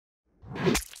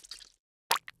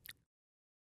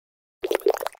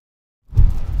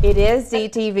It is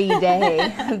DTV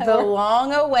Day, the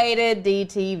long-awaited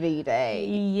DTV Day.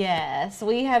 Yes,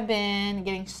 we have been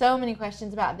getting so many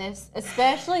questions about this,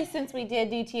 especially since we did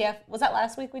DTF. Was that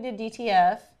last week we did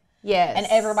DTF? Yes. And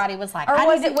everybody was like, or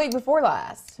was it week before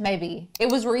last? Maybe. It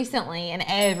was recently, and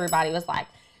everybody was like,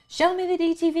 show me the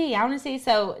DTV. I want to see.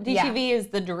 So DTV is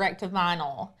the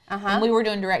direct-to-vinyl. And we were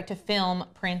doing direct-to-film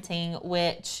printing,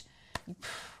 which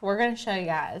we're going to show you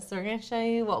guys. We're going to show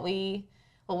you what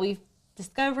we've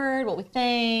discovered, what we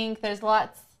think. There's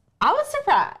lots. I was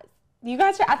surprised. You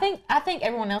guys are, I think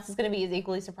everyone else is going to be as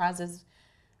equally surprised as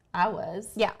I was.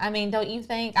 Yeah. I mean, don't you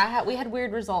think? We had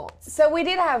weird results. So we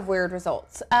did have weird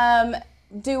results.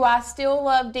 Do I still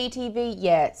love DTV?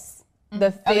 Yes.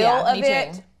 The feel of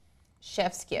it,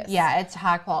 chef's kiss. Yeah, it's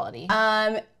high quality.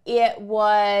 It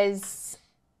was,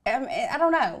 I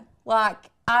don't know. Like,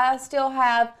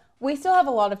 we still have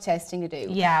a lot of testing to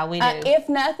do. Yeah, we do. If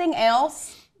nothing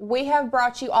else, we have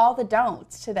brought you all the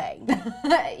don'ts today.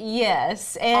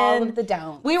 Yes. And all of the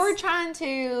don'ts. We were trying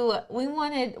to,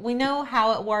 we know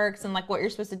how it works and like what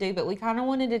you're supposed to do, but we kind of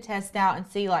wanted to test out and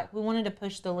see, like, we wanted to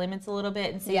push the limits a little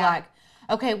bit and see like,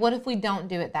 okay, what if we don't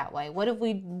do it that way? What if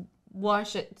we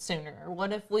wash it sooner?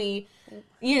 What if we,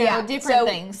 different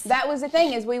things. That was the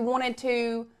thing, is we wanted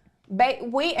to,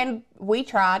 we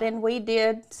tried and we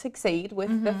did succeed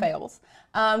with the fails.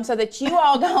 So that you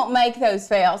all don't make those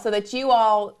fails, so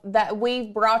that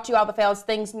we've brought you all the fails,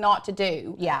 things not to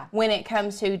do when it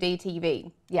comes to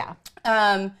DTV. Yeah.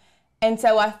 And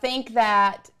so I think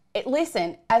that,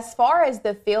 listen, as far as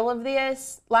the feel of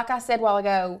this, like I said a while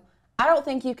ago, I don't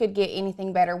think you could get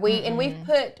anything better.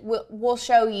 We'll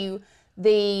show you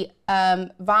the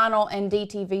vinyl and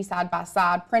DTV side by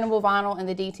side, printable vinyl and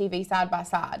the DTV side by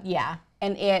side. Yeah.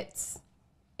 And it's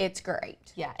great.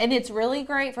 Yeah, and it's really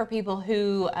great for people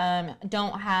who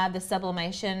don't have the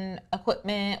sublimation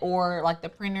equipment or like the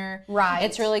printer. Right.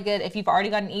 It's really good if you've already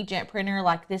got an inkjet printer.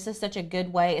 Like, this is such a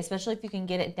good way, especially if you can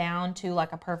get it down to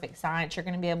like a perfect science. You're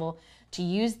going to be able to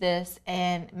use this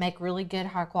and make really good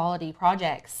high quality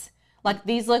projects. Like,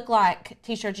 these look like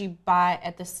t-shirts you buy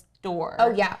at the store. Oh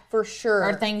yeah, for sure.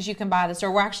 Or things you can buy at the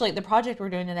store. We're actually, the project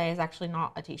we're doing today is actually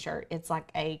not a t-shirt. It's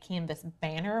like a canvas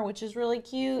banner, which is really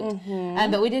cute.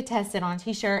 But we did test it on a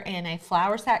t-shirt and a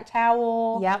flour sack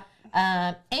towel. Yep.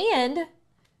 And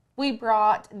we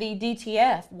brought the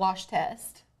DTF wash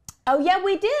test. Oh yeah,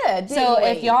 we did. So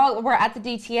if y'all were at the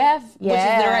DTF, which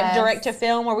is direct to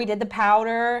film, where we did the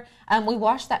powder, we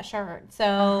washed that shirt.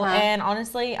 So and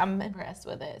honestly, I'm impressed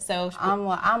with it. So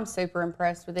I'm super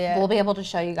impressed with it. We'll be able to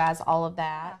show you guys all of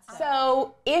that.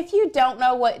 So if you don't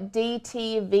know what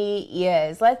DTV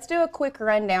is, let's do a quick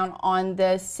rundown on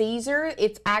the Caesar.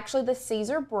 It's actually the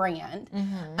Caesar brand.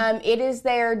 It is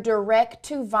their direct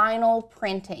to vinyl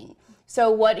printing. So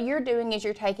what you're doing is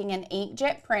you're taking an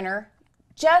inkjet printer,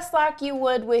 just like you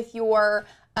would with your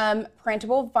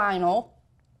printable vinyl,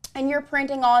 and you're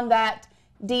printing on that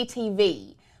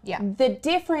DTV. Yeah. The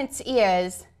difference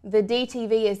is the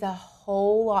DTV is a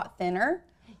whole lot thinner.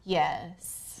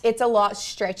 Yes. It's a lot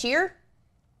stretchier.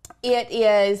 It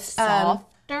is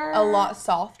softer. A lot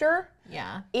softer.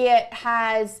 Yeah.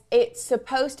 It's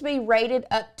supposed to be rated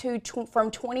up to from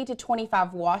 20 to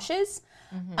 25 washes.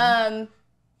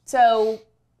 So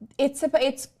it's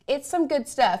some good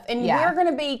stuff, and we're going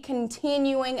to be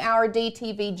continuing our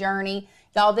DTV journey.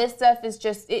 Y'all, this stuff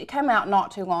it came out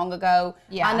not too long ago.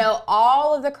 Yeah. I know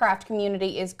all of the craft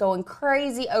community is going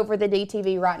crazy over the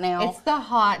DTV right now. It's the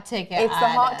hot ticket item. It's the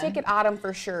hot ticket item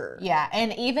for sure. Yeah,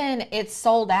 and even it's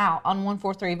sold out on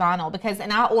 143 vinyl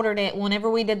and I ordered it whenever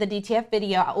we did the DTF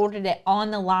video. I ordered it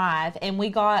on the live, and we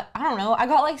got, I don't know, I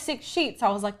got like 6 sheets. I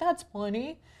was like, that's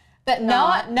plenty. But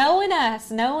not knowing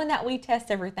us, knowing that we test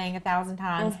everything 1,000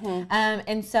 times.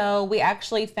 And so we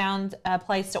actually found a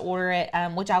place to order it,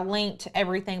 which I linked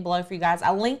everything below for you guys.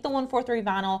 I linked the 143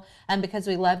 vinyl because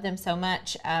we love them so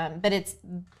much. But I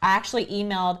actually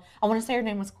emailed, I want to say her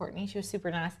name was Courtney. She was super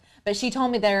nice. But she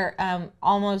told me they're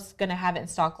almost going to have it in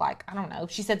stock, like, I don't know.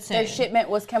 She said soon. Their shipment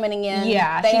was coming in.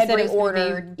 Yeah. They had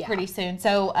reordered pretty soon.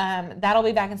 So that'll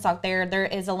be back in stock there. There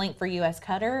is a link for US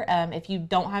Cutter. If you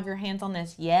don't have your hands on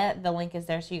this yet, the link is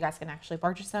there so you guys can actually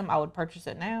purchase them. I would purchase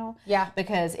it now. Yeah.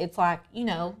 Because it's like, you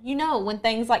know, when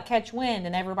things like catch wind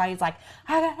and everybody's like,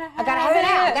 I gotta have it out.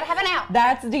 I gotta have it out.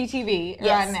 That's DTV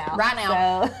right now. Right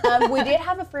now. So. We did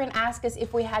have a friend ask us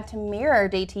if we had to mirror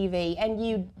DTV, and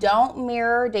you don't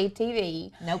mirror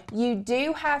DTV. Nope. You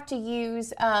do have to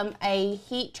use a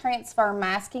heat transfer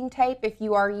masking tape if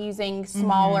you are using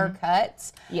smaller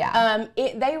cuts. Yeah.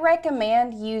 They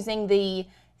recommend using the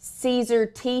Caesar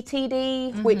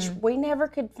TTD, which we never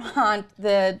could find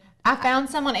the... I found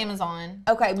some on Amazon.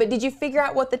 Okay, but did you figure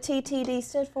out what the TTD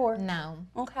stood for? No.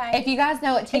 Okay. If you guys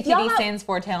know what TTD stands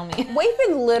for, tell me. We've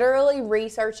been literally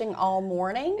researching all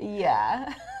morning.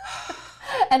 Yeah.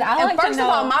 And I like first to know, of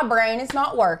all, my brain is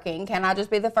not working. Can I just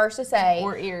be the first to say?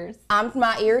 or ears.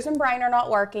 My ears and brain are not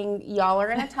working. Y'all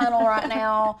are in a tunnel right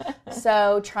now,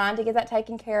 so trying to get that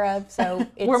taken care of. So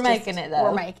We're making it, though.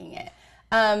 We're making it.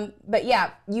 But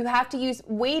yeah, you have to use.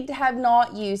 We have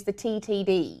not used the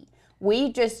TTD.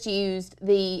 We just used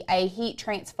a heat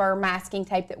transfer masking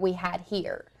tape that we had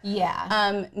here. Yeah.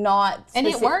 And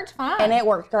it worked fine. And it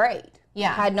worked great.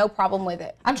 Yeah. I had no problem with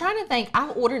it. I'm trying to think. I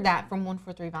ordered that from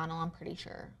 143 Vinyl, I'm pretty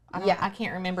sure. Yeah. I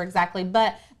can't remember exactly.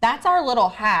 But that's our little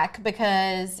hack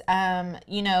because,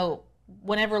 you know,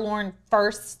 whenever Lauren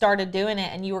first started doing it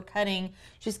and you were cutting,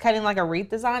 she was cutting like a wreath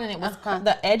design and it was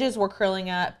the edges were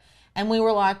curling up. And we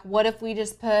were like, what if we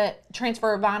just put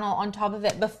transfer vinyl on top of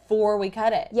it before we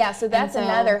cut it? Yeah, so that's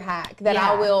another hack that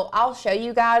I'll show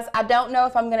you guys. I don't know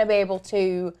if I'm going to be able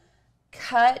to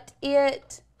cut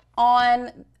it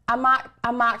on... I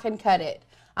might can cut it.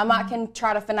 I might can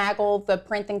try to finagle the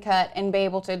print and cut and be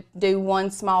able to do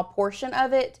one small portion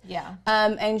of it. Yeah.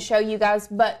 And show you guys.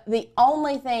 But the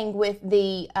only thing with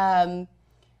the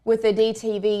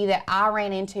DTV that I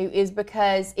ran into is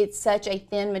because it's such a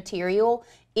thin material.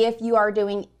 If you are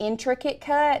doing intricate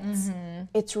cuts,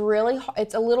 it's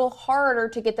a little harder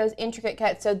to get those intricate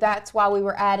cuts. So that's why we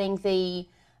were adding the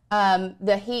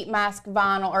heat mask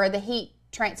vinyl or the heat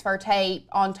transfer tape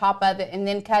on top of it and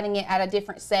then cutting it at a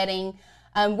different setting.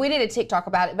 We did a TikTok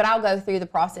about it, but I'll go through the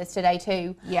process today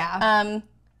too. Yeah.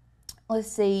 Let's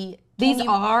see. These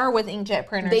are with inkjet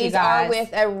printers, These are with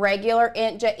a regular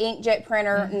inkjet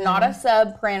printer, not a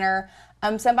sub printer.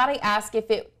 Somebody asked if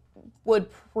it would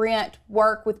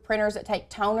work with printers that take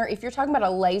toner. If you're talking about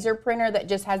a laser printer that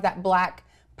just has that black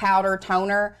powder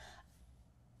toner,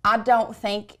 I don't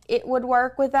think it would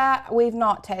work with that. We've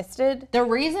not tested. The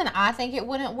reason I think it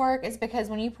wouldn't work is because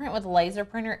when you print with a laser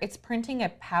printer, it's printing a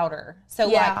powder. So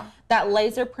like that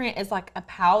laser print is like a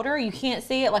powder. You can't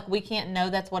see it. Like we can't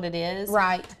know that's what it is.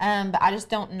 Right. But I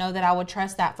just don't know that I would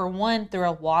trust that for one through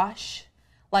a wash.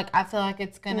 Like I feel like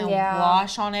it's going to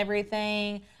wash on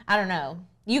everything. I don't know.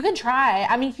 You can try.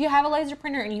 I mean, if you have a laser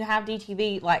printer and you have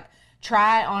DTV, like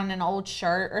try it on an old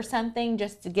shirt or something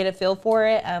just to get a feel for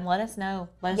it. Let us know.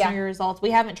 Let us know your results. We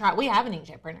haven't tried. We have an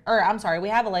inkjet printer. Or I'm sorry, we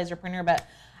have a laser printer, but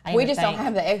we just don't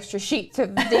have the extra sheets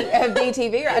of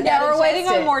DTV right now. We're waiting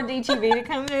on more DTV to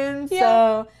come in.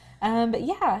 So, but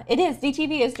yeah, it is.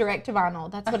 DTV is direct to vinyl.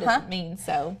 That's what it means.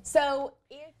 So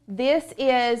this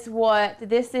is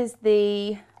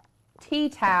the tea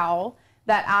towel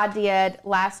that I did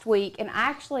last week, and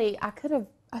actually I should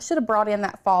have brought in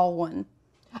that fall one.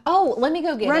 Oh, let me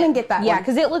go get it. Run and get that one. Yeah,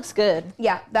 because it looks good.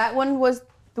 Yeah, that one was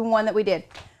the one that we did.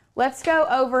 Let's go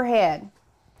overhead.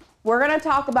 We're going to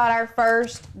talk about our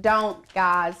first don't,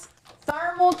 guys.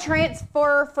 Thermal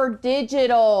transfer for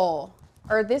digital.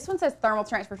 Or this one says thermal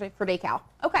transfer for decal.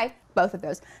 Okay, both of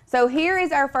those. So here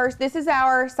is our first. This is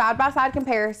our side-by-side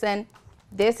comparison.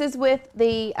 This is with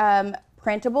the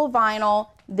printable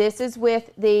vinyl. This is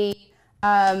with the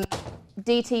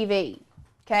DTV.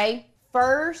 Okay,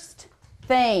 first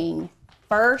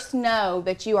know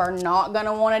that you are not going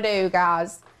to want to do,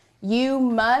 guys. You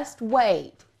must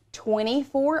wait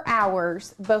 24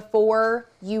 hours before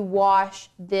you wash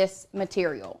this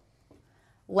material.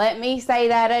 Let me say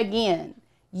that again.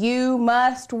 You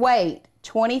must wait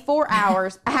 24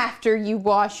 hours after you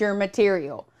wash your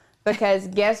material. Because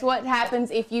guess what happens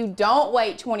if you don't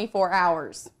wait 24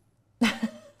 hours?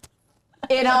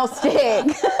 It'll stick.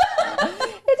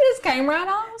 It just came right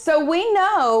off. So we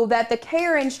know that the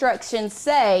care instructions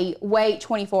say wait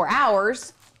 24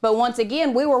 hours, but once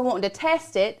again, we were wanting to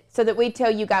test it so that we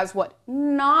tell you guys what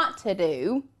not to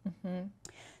do.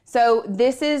 So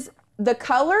this is the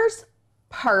colors,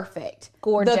 perfect.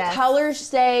 Gorgeous. The colors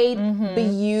stayed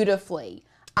beautifully.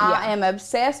 I am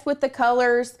obsessed with the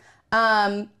colors.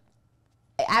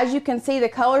 As you can see, the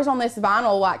colors on this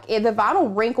vinyl, like the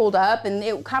vinyl wrinkled up and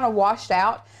it kind of washed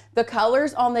out. The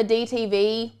colors on the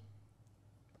DTV,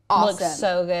 awesome. Looks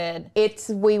so good.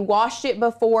 We washed it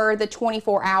before the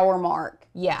 24-hour mark.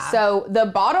 Yeah. So the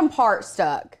bottom part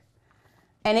stuck.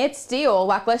 And it's still,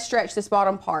 like, let's stretch this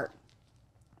bottom part.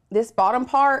 This bottom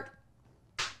part,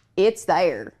 it's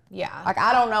there. Yeah. Like,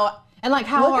 I don't know. And like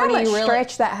how hard do you really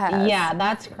stretch that has. Yeah,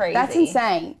 that's crazy. That's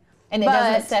insane. And it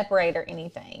doesn't separate or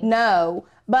anything. No,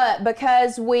 but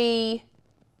because we,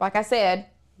 like I said,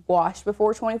 washed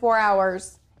before 24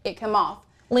 hours, it come off.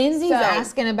 Lindsay's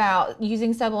asking about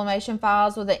using sublimation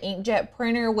files with an inkjet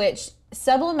printer, which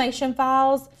sublimation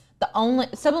files,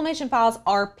 sublimation files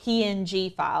are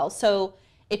PNG files. So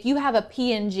if you have a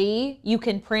PNG, you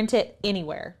can print it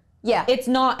anywhere. Yeah. It's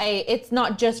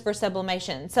not just for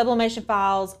sublimation. Sublimation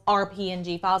files are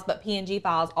PNG files, but PNG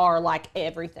files are like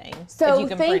everything. So you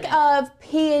can think print of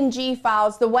PNG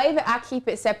files, the way that I keep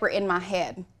it separate in my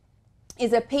head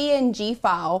is a PNG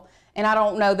file, and I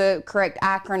don't know the correct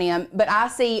acronym, but I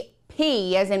see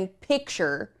P as in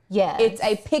picture. Yes. It's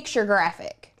a picture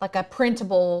graphic. like a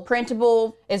printable.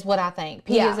 Printable is what I think.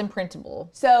 P is in printable.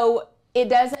 So it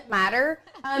doesn't matter.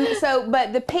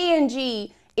 But the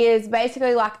PNG is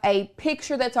basically like a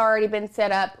picture that's already been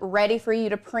set up, ready for you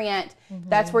to print. Mm-hmm.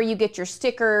 That's where you get your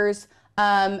stickers.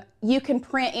 You can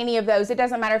print any of those. It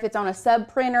doesn't matter if it's on a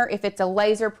sub printer, if it's a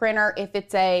laser printer,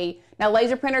 now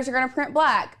laser printers are going to print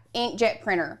black, inkjet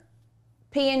printer.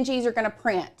 PNGs are going to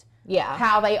print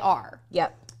how they are.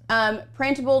 Yep.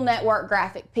 Printable network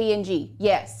graphic, PNG,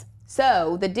 yes.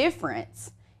 So the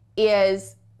difference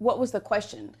is, what was the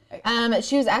question?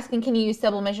 She was asking, can you use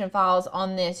sublimation files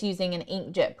on this using an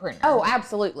inkjet printer? Oh,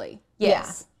 absolutely.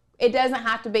 Yes. Yeah. It doesn't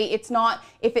have to be, it's not,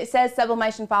 if it says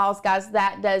sublimation files, guys,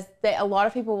 a lot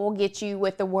of people will get you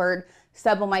with the word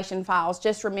sublimation files.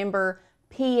 Just remember,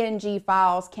 PNG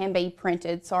files can be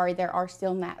printed. Sorry, there are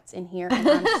still gnats in here and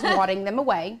I'm swatting them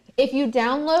away. If you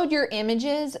download your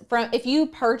images if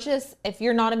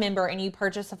you're not a member and you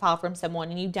purchase a file from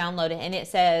someone and you download it and it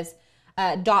says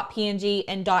 .png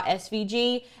and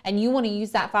 .svg and you want to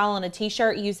use that file on a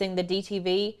t-shirt using the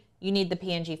DTV, you need the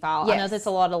PNG file. Yes. I know that's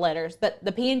a lot of letters, but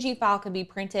the PNG file can be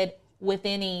printed with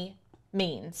any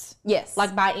means. Yes.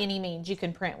 Like by any means you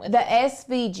can print with the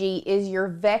SVG is your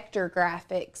vector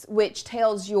graphics, which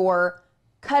tells your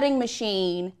cutting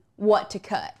machine what to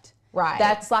cut. Right.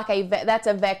 That's like that's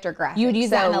a vector graphic. You would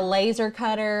use that in a laser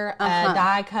cutter, a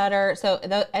die cutter. So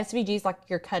the SVG is like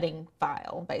your cutting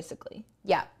file, basically.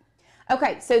 Yeah.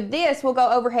 Okay, so we'll go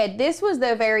overhead. This was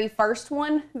the very first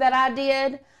one that I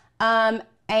did,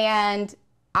 and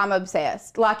I'm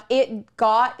obsessed. Like, it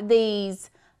got these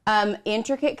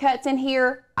intricate cuts in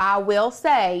here. I will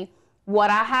say, what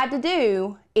I had to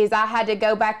do is I had to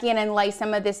go back in and lay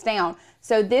some of this down.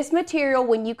 So this material,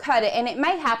 when you cut it, and it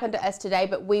may happen to us today,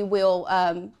 but we will,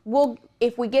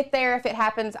 if we get there, if it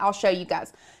happens, I'll show you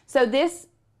guys. So this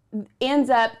ends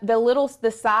up,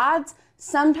 the sides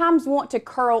sometimes want to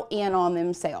curl in on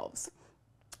themselves.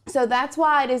 So that's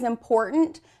why it is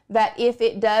important that if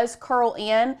it does curl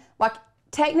in, like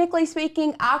technically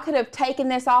speaking, I could have taken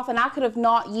this off and I could have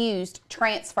not used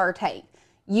transfer tape.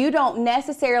 You don't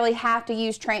necessarily have to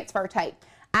use transfer tape.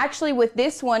 Actually, with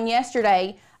this one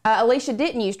yesterday, Alicia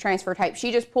didn't use transfer tape.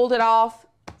 She just pulled it off,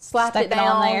 slapped it down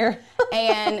on there,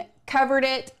 and covered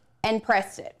it and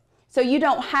pressed it. So you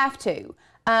don't have to.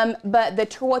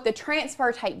 But what the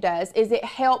transfer tape does is it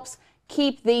helps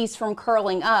keep these from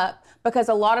curling up, because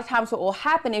a lot of times what will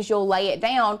happen is you'll lay it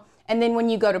down and then when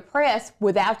you go to press,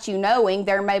 without you knowing,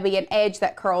 there may be an edge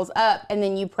that curls up and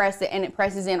then you press it and it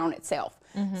presses in on itself.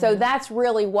 Mm-hmm. So that's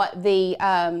really what the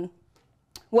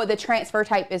transfer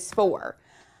tape is for.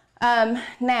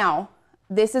 Now,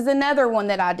 this is another one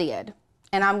that I did,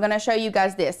 and I'm going to show you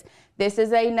guys this. This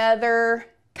is another,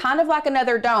 kind of like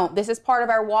another don't. This is part of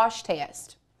our wash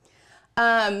test.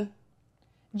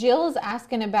 Jill is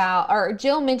asking about, or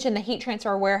Jill mentioned the Heat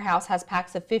Transfer Warehouse has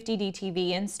packs of 50 DTV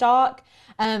in stock.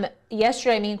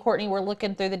 Yesterday, me and Courtney were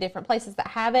looking through the different places that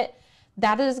have it.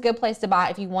 That is a good place to buy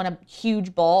if you want a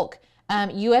huge bulk.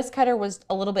 US Cutter was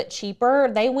a little bit cheaper.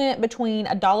 They went between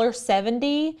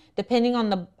 $1.70, depending on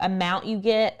the amount you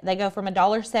get. They go from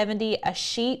 $1.70 a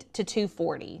sheet to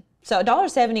 $2.40. So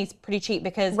 $1.70 is pretty cheap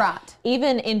because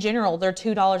even in general, they're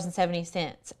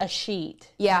 $2.70 a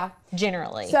sheet. Yeah.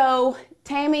 Generally. So,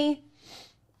 Tammy,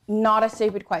 not a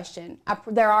stupid question.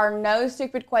 There are no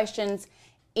stupid questions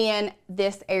in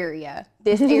this area.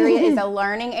 This area is a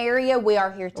learning area. We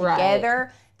are here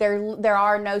together. Right. There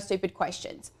are no stupid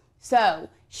questions. So,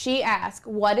 she asked,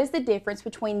 what is the difference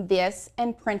between this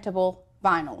and printable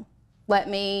vinyl?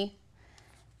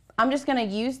 I'm just going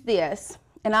to use this.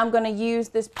 And I'm going to use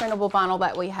this printable vinyl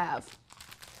that we have.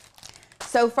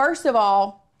 So first of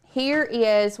all, here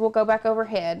is, we'll go back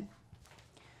overhead.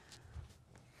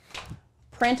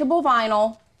 Printable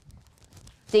vinyl,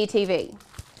 DTV.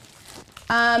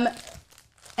 And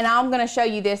I'm going to show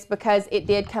you this because it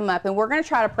did come up. And we're going to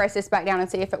try to press this back down and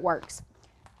see if it works.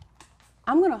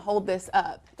 I'm going to hold this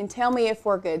up and tell me if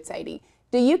we're good, Sadie.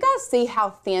 Do you guys see how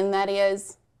thin that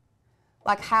is?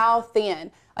 Like how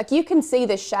thin? Like you can see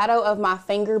the shadow of my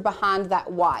finger behind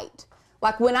that white.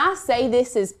 Like when I say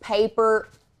this is paper,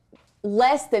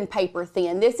 less than paper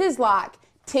thin, this is like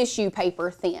tissue paper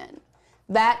thin.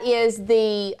 That is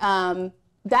the,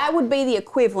 that would be the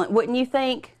equivalent, wouldn't you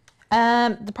think?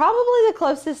 Probably the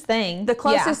closest thing. The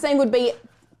closest thing would be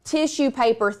tissue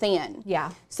paper thin.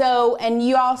 Yeah. So, and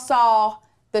you all saw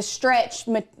the stretch,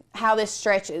 how this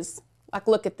stretches. Like,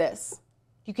 look at this.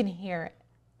 You can hear it.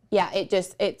 Yeah,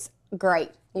 it's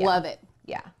great. Yeah. Love it.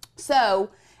 Yeah. So,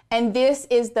 and this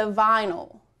is the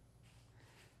vinyl.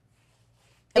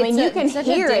 I mean, you can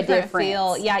hear a difference.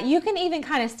 Feel. Yeah, you can even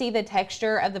kind of see the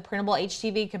texture of the printable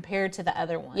HTV compared to the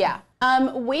other one. Yeah.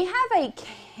 We have a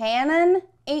Canon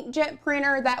inkjet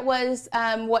printer. That was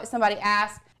what somebody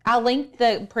asked. I'll link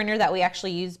the printer that we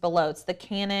actually use below. It's the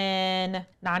Canon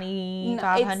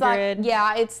 9500.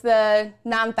 It's the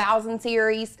 9000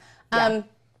 series. Yeah.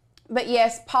 But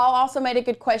yes, Paul also made a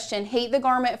good question. Heat the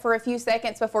garment for a few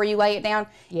seconds before you lay it down.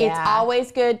 Yeah. It's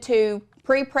always good to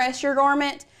pre-press your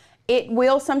garment. It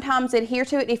will sometimes adhere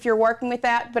to it if you're working with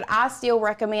that, but I still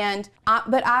recommend,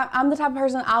 I'm the type of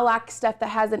person, I like stuff that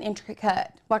has an intricate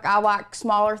cut. Like, I like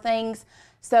smaller things.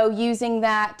 So using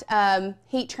that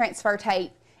heat transfer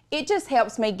tape, it just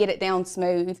helps me get it down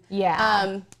smooth.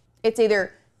 Yeah. It's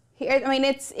either, I mean,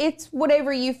 it's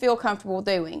whatever you feel comfortable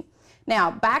doing.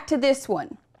 Now, back to this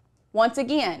one. Once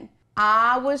again,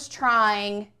 I was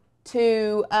trying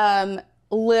to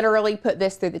literally put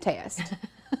this through the test.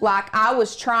 Like, I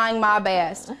was trying my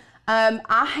best.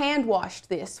 I hand washed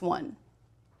this one.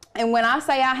 And when I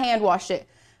say I hand washed it,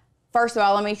 first of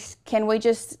all,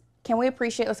 can we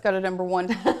appreciate, let's go to number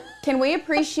one. Can we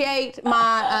appreciate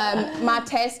my my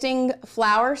testing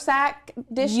flour sack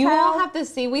dish You towel? all have to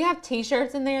see, we have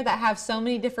t-shirts in there that have so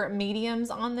many different mediums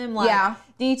on them, like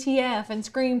DTF and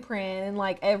screen print and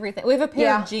like everything. We have a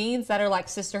pair of jeans that are like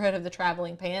Sisterhood of the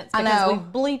Traveling Pants because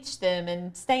we've bleached them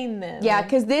and stained them. Yeah,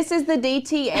 because this is the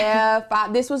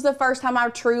DTF. This was the first time I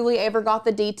truly ever got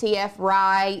the DTF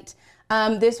right.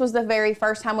 This was the very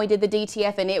first time we did the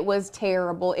DTF, and it was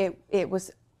terrible. It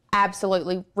was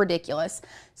absolutely ridiculous.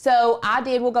 So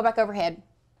we'll go back overhead.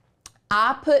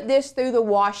 I put this through the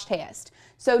wash test.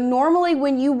 So normally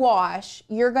when you wash,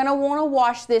 you're gonna wanna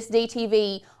wash this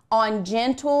DTV on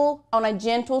a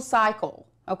gentle cycle,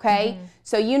 okay?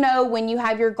 So you know when you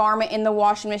have your garment in the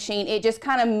washing machine, it just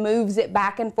kind of moves it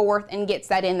back and forth and gets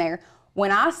that in there.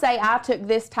 When I say I took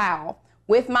this towel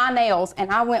with my nails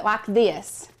and I went like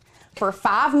this for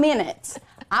 5 minutes,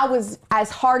 I was as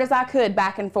hard as I could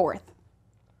back and forth.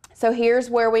 So here's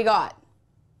where we got.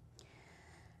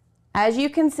 As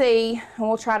you can see, and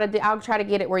I'll try to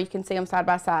get it where you can see them side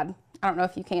by side. I don't know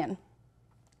if you can.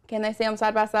 Can they see them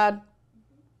side by side?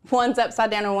 One's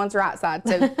upside down and one's right side.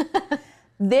 So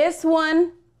this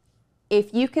one,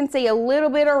 if you can see a little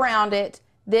bit around it,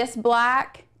 this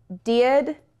black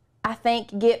did, I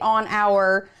think, get on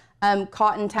our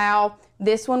cotton towel.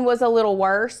 This one was a little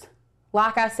worse.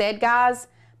 Like I said, guys,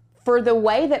 for the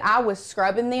way that I was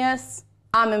scrubbing this,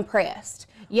 I'm impressed.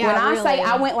 Yeah, when I really. say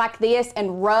I went like this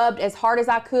and rubbed as hard as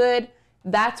I could,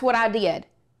 that's what I did.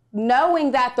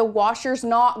 Knowing that the washer's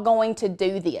not going to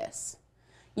do this.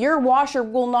 Your washer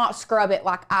will not scrub it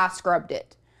like I scrubbed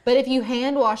it. But if you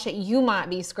hand wash it, you might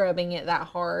be scrubbing it that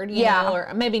hard, you know,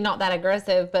 or maybe not that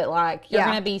aggressive, but like you're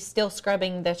going to be still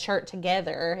scrubbing the shirt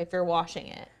together if you're washing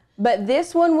it. But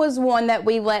this one was one that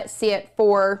we let sit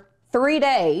for 3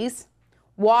 days,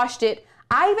 washed it.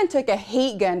 I even took a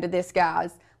heat gun to this,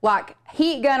 guys. Like,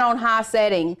 heat gun on high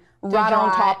setting right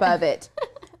on top of it.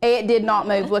 It did not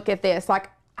move. Look at this. Like,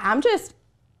 I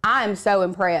am so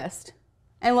impressed.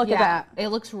 And look at that. It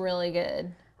looks really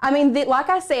good. I mean, like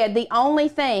I said, the only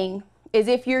thing is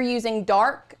if you're using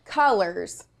dark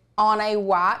colors on a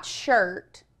white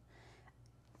shirt,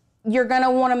 you're going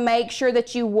to want to make sure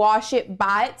that you wash it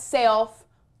by itself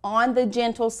on the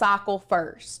gentle cycle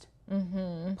first.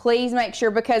 Please make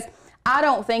sure, because I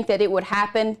don't think that it would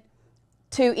happen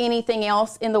to anything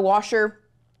else in the washer.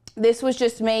 This was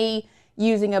just me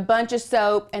using a bunch of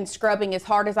soap and scrubbing as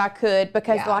hard as I could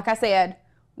because, like I said,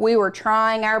 we were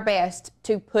trying our best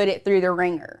to put it through the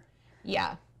ringer.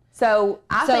 Yeah. So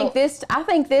I think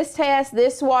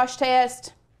this wash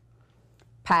test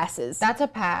passes. That's a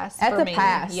pass. That's for a me.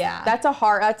 pass. Yeah. That's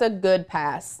a good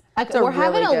pass. We're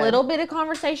having a little bit of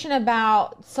conversation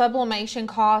about sublimation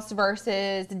costs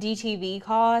versus DTV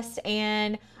costs,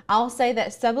 and I'll say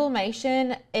that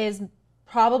sublimation is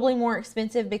probably more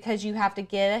expensive because you have to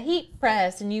get a heat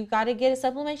press and you've got to get a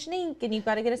sublimation ink and you've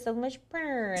got to get a sublimation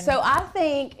printer. So I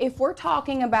think if we're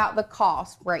talking about the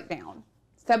cost breakdown,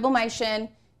 sublimation,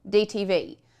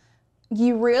 DTV,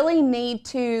 you really need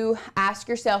to ask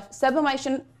yourself,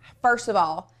 sublimation, first of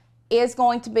all, is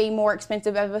going to be more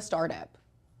expensive of a startup.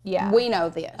 Yeah. We know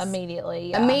this.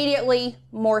 Immediately. Yeah. Immediately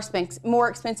more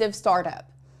expensive startup.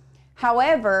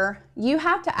 However, you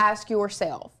have to ask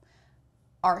yourself,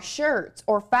 are shirts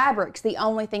or fabrics the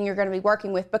only thing you're going to be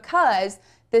working with? Because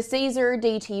the Caesar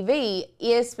DTV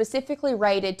is specifically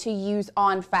rated to use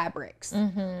on fabrics.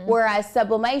 Whereas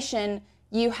sublimation,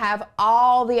 you have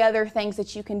all the other things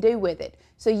that you can do with it.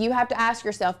 So you have to ask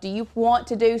yourself, do you want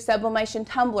to do sublimation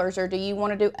tumblers, or do you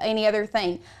want to do any other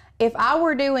thing? If I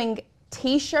were doing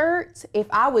t-shirts, if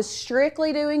I was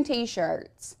strictly doing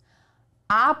t-shirts,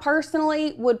 I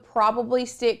personally would probably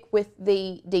stick with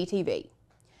the DTV.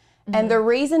 And the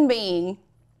reason being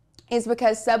is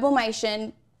because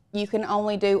sublimation you can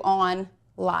only do on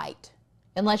light.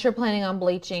 Unless you're planning on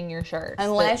bleaching your shirts.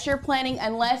 Unless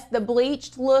the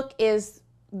bleached look is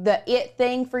the it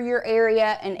thing for your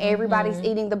area and everybody's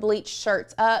eating the bleached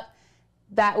shirts up,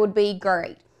 that would be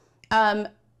great.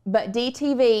 But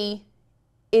DTV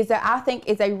I think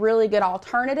is a really good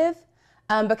alternative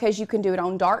because you can do it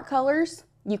on dark colors.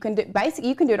 You can do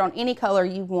it on any color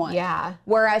you want. Yeah.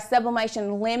 Whereas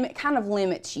sublimation kind of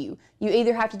limits you. You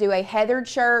either have to do a heathered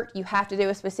shirt, you have to do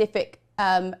a specific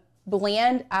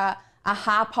blend, a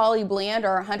high poly blend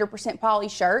or 100% poly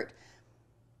shirt.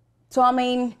 So I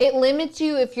mean, it limits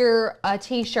you if you're a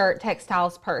t-shirt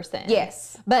textiles person.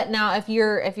 Yes. But now if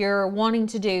you're wanting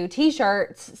to do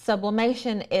t-shirts,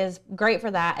 sublimation is great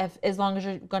for that as long as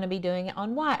you're going to be doing it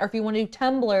on white. Or if you want to do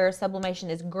tumblers, sublimation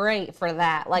is great for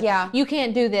that. Like you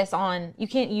can't do this you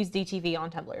can't use DTV on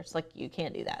tumblers. Like you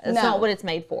can't do that. That's not what it's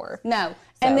made for. No.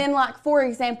 So. And then like for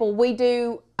example, we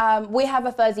have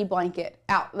a fuzzy blanket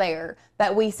out there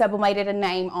that we sublimated a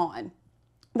name on.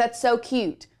 That's so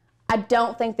cute. I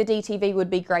don't think the DTV would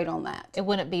be great on that. It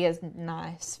wouldn't be as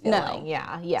nice feeling. No.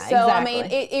 Yeah, so, exactly. I mean,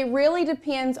 it really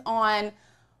depends on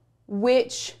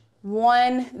which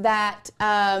one that,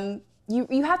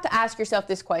 you have to ask yourself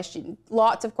this question,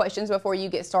 lots of questions before you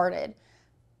get started.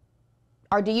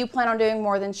 Or do you plan on doing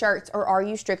more than shirts, or are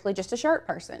you strictly just a shirt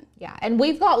person? Yeah, and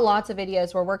we've got lots of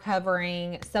videos where we're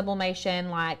covering sublimation,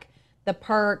 like the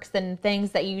perks and things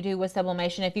that you do with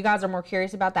sublimation. If you guys are more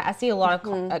curious about that, I see a lot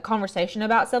of conversation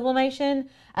about sublimation.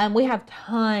 We have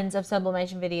tons of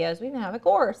sublimation videos. We even have a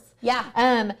course.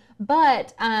 Yeah.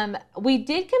 But we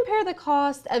did compare the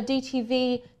cost of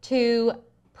DTV to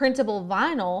printable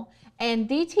vinyl, and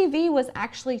DTV was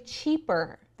actually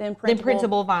cheaper than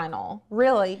printable vinyl.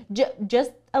 Really?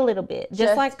 Just a little bit.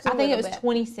 Just like, I think it was bit.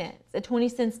 20 cents. A 20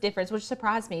 cents difference, which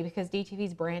surprised me because DTV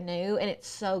is brand new and it's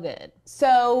so good.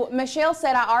 So Michelle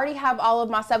said, I already have all of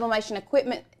my sublimation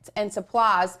equipment and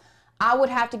supplies. I would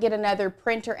have to get another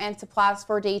printer and supplies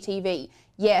for DTV.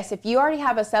 Yes, if you already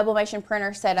have a sublimation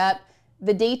printer set up,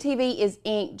 the DTV is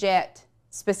inkjet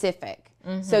specific.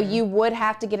 So you would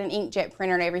have to get an inkjet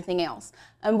printer and everything else.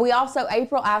 We also,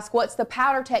 April asked, what's the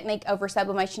powder technique over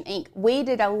sublimation ink? We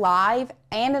did a live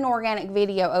and an organic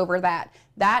video over that.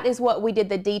 That is what we did,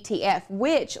 the DTF,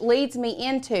 which leads me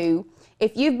into,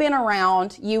 if you've been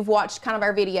around, you've watched kind of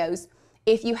our videos,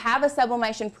 if you have a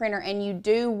sublimation printer and you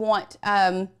do want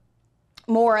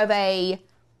more of a,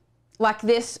 like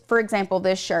this, for example,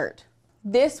 this shirt.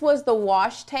 This was the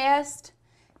wash test.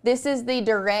 This is the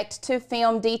direct to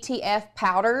film DTF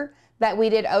powder that we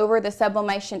did over the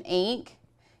sublimation ink.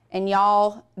 And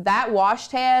y'all, that wash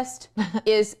test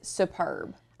is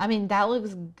superb. I mean, that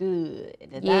looks good.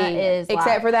 Yeah, that is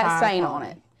except for that stain on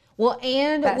it. Well,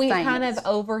 and we kind of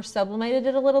over sublimated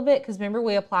it a little bit because remember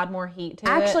we applied more heat to it.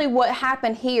 Actually, what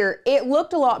happened here, it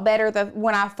looked a lot better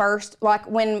when I first, like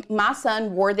when my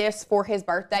son wore this for his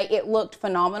birthday, it looked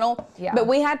phenomenal. Yeah. But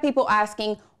we had people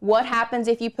asking, what happens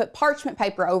if you put parchment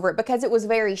paper over it? Because it was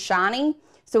very shiny.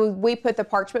 So we put the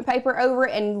parchment paper over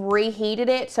it and reheated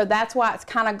it. So that's why it's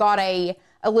kind of got a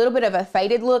little bit of a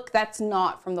faded look. That's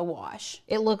not from the wash.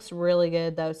 It looks really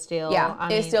good though still. Yeah,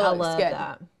 it still looks good.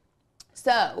 That.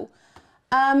 So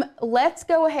let's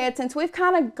go ahead, since we've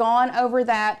kind of gone over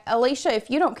that. Alicia,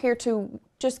 if you don't care to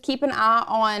just keep an eye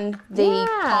on the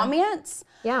comments.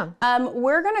 Yeah.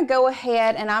 We're going to go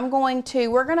ahead and we're going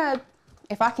to,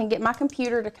 if I can get my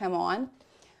computer to come on.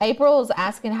 April is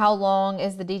asking how long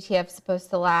is the DTF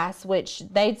supposed to last, which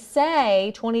they'd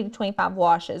say 20 to 25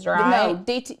 washes, right? No,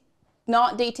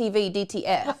 not DTV,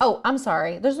 DTF. Oh, I'm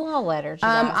sorry. There's a lot of letters.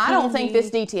 I don't think this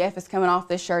DTF is coming off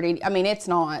this shirt. I mean, it's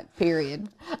not, period.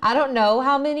 I don't know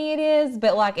how many it is,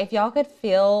 but like if y'all could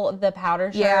feel the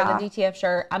powder shirt, the DTF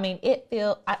shirt, I mean,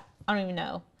 I don't even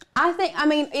know. I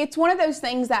mean, it's one of those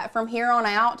things that from here on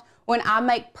out, when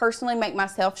I personally make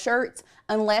myself shirts,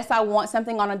 unless I want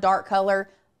something on a dark color,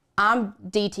 I'm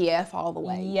DTF all the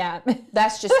way. Yeah.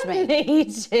 That's just me. Me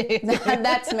too.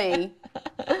 That's me.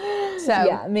 So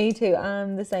yeah, me too.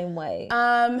 I'm the same way.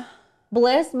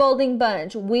 Blessed Bolding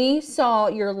Bunch, we saw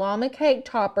your llama cake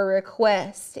topper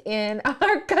request in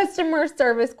our customer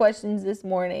service questions this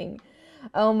morning.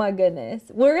 Oh my goodness.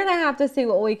 We're going to have to see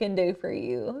what we can do for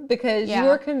you because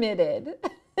you're committed.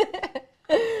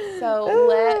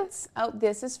 So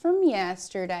this is from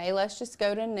yesterday. Let's just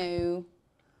go to new.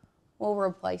 We'll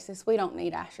replace this. We don't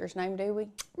need Asher's name, do we?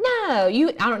 No,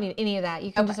 I don't need any of that.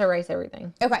 You can just erase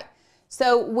everything. Okay.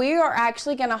 So we are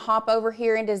actually going to hop over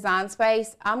here in Design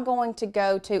Space. I'm going to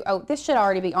go to, this should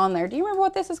already be on there. Do you remember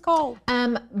what this is called?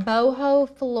 Boho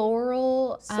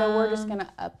Floral. So we're just going to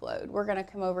upload. We're going to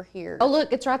come over here. Oh,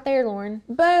 look, it's right there, Lauren.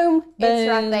 Boom. It's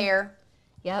right there.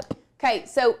 Yep. Okay,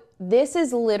 so this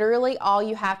is literally all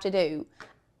you have to do.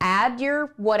 Add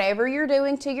your, whatever you're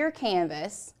doing to your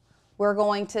canvas. We're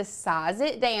going to size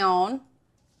it down.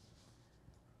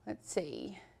 Let's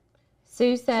see.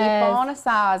 Sue says, keep on a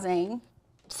sizing.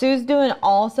 Sue's doing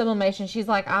all sublimation. She's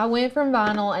like, I went from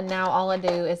vinyl and now all I do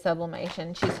is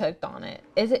sublimation. She's hooked on it.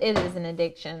 It is an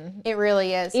addiction. It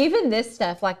really is. Even this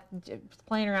stuff, like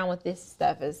playing around with this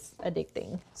stuff is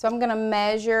addicting. So I'm gonna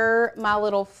measure my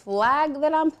little flag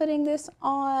that I'm putting this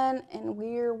on, and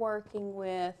we're working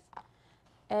with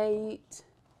 8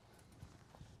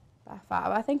 by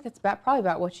 5. I think that's probably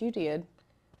about what you did.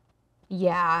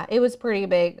 Yeah, it was pretty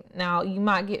big. Now, you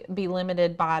might be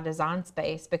limited by Design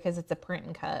Space because it's a print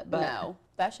and cut. But no,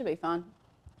 that should be fine.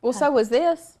 Well, so was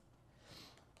this.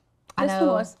 I know. This one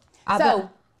was. So,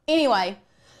 anyway,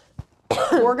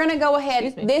 we're going to go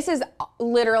ahead. This is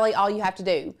literally all you have to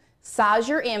do. Size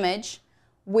your image.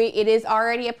 It is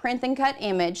already a print and cut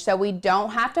image, so we don't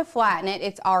have to flatten it.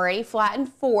 It's already flattened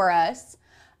for us.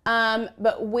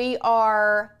 But we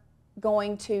are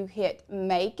going to hit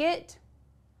Make It.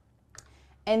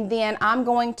 And then I'm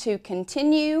going to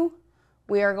continue.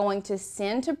 We are going to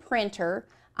send to printer.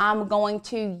 I'm going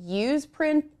to use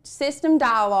print system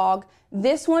dialog.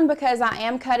 This one, because I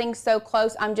am cutting so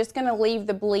close, I'm just going to leave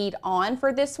the bleed on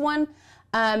for this one.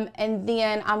 And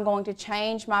then I'm going to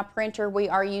change my printer. We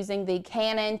are using the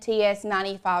Canon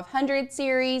TS9500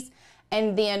 series.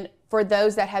 And then for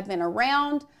those that have been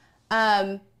around,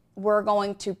 we're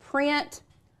going to print.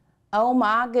 Oh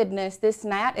my goodness, this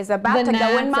gnat is about to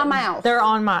go in my mouth. They're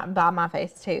by my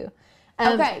face too.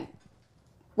 Okay,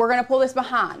 we're gonna pull this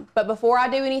behind, but before I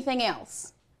do anything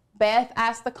else, Beth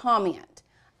asked the comment,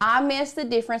 I missed the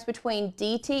difference between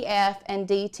DTF and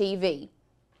DTV.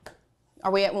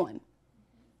 Are we at 1?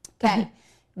 Okay,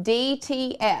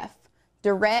 DTF,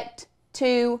 direct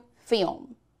to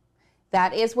film.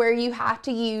 That is where you have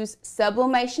to use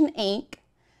sublimation ink.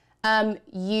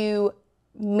 You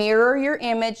mirror your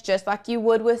image just like you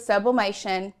would with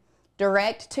sublimation.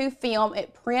 Direct to film,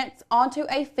 it prints onto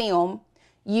a film.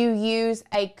 You use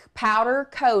a powder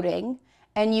coating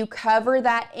and you cover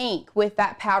that ink with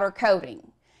that powder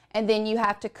coating. And then you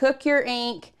have to cook your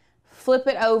ink, flip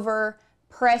it over,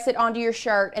 press it onto your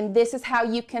shirt, and this is how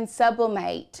you can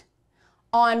sublimate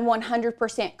on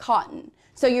 100% cotton.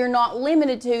 So you're not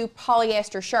limited to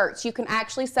polyester shirts. You can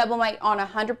actually sublimate on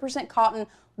 100% cotton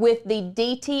with the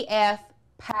DTF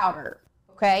powder,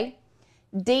 okay?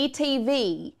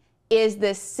 DTV is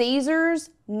the Caesar's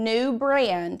new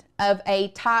brand of a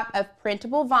type of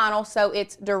printable vinyl, so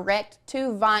it's direct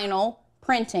to vinyl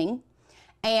printing,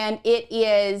 and it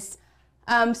is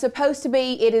supposed to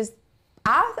be,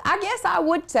 I guess I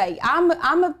would say, I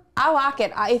like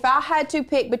it. If I had to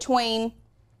pick between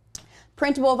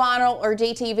printable vinyl or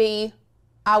DTV,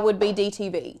 I would be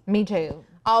DTV. Me too.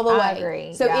 All the way. I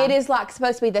agree. So it is like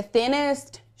supposed to be the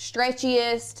thinnest,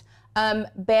 stretchiest,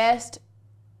 best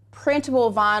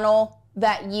printable vinyl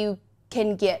that you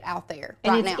can get out there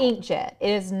right now. And it's inkjet. It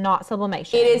is not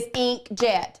sublimation. It is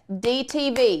inkjet.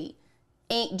 DTV,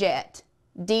 inkjet.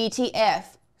 DTF,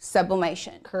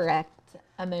 sublimation. Correct,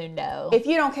 Amundo. If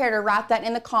you don't care to write that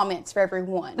in the comments for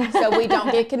everyone so we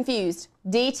don't get confused.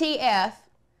 DTF,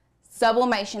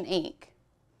 sublimation ink.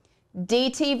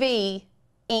 DTV,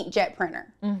 inkjet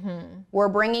printer. We're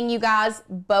bringing you guys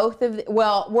both of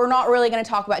well, we're not really going to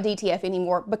talk about DTF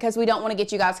anymore because we don't want to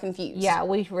get you guys confused. Yeah,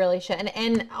 we really should.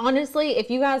 And honestly, if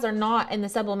you guys are not in the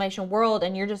sublimation world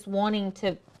and you're just wanting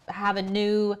to have a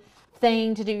new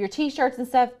thing to do your t-shirts and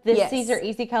stuff, this Caesar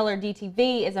Easy Color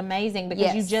DTV is amazing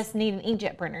because you just need an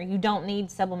inkjet printer. You don't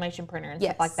need sublimation printer and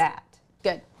stuff like that.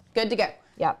 Good to go.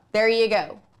 Yep. There you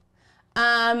go.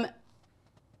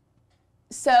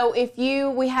 So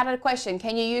we had a question,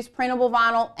 can you use printable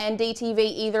vinyl and DTV,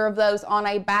 either of those, on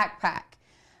a backpack?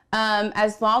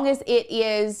 As long as it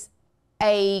is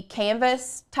a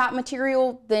canvas type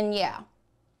material, then yeah.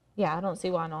 Yeah, I don't see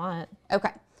why not.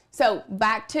 Okay, so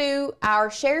back to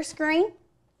our share screen.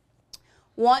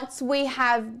 Once we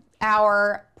have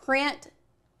our print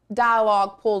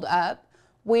dialog pulled up,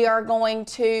 we are going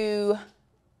to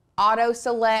auto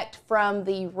select from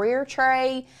the rear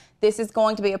tray. This is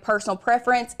going to be a personal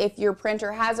preference. If your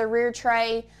printer has a rear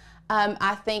tray,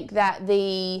 I think that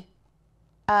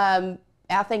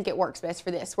I think it works best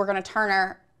for this. We're going to turn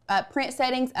our print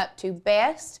settings up to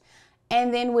best,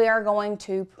 and then we are going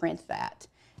to print that.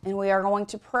 And we are going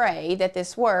to pray that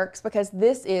this works, because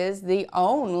this is the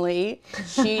only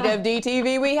sheet of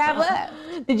DTV we have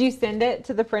left. Did you send it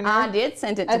to the printer? I did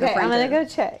send it to the Okay, printer. I'm gonna go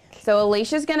check. So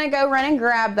Alicia's gonna go run and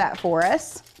grab that for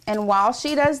us. And while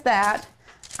she does that,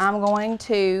 I'm going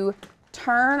to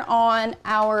turn on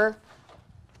our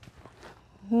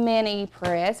mini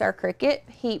press, our Cricut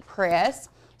heat press.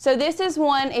 So this is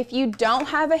one, if you don't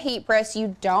have a heat press,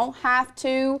 you don't have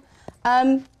to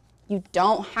have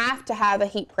a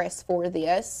heat press for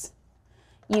this.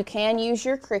 You can use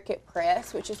your Cricut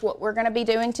press, which is what we're going to be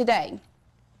doing today.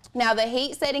 Now, the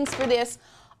heat settings for this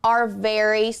are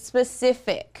very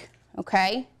specific,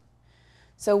 okay?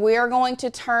 So we are going to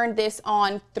turn this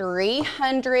on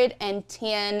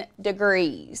 310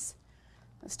 degrees.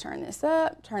 Let's turn this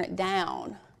up, turn it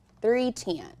down,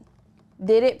 310.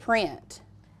 Did it print?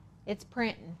 It's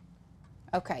printing.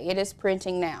 Okay, it is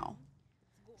printing now.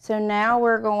 So now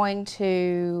we're going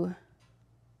to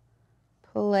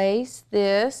place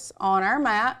this on our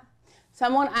mat.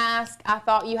 Someone asked, I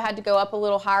thought you had to go up a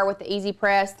little higher with the easy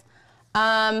press.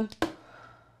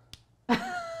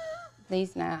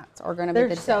 These gnats are going to be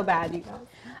They're so bad, you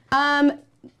guys.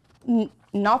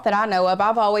 Not that I know of.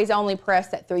 I've always only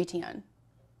pressed at 310.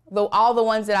 All the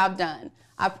ones that I've done,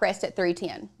 I've pressed at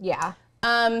 310. Yeah.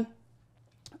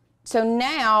 So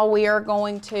now we are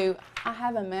going to, I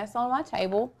have a mess on my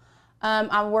table.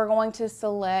 We're going to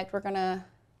select,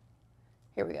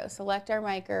 here we go, select our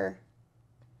maker.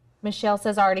 Michelle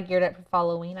says already geared up for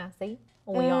Halloween, I see.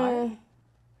 We are. I'm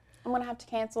going to have to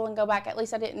cancel and go back. At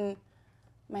least I didn't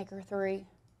make her 3.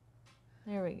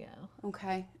 There we go.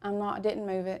 Okay, I didn't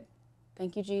move it.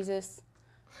 Thank you, Jesus.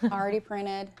 Already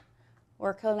printed.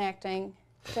 We're connecting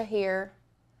to here.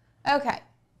 Okay.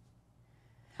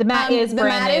 The mat is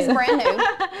brand new. The mat is brand new.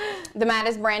 The mat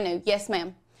is brand new. Yes,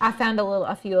 ma'am. I found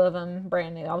a few of them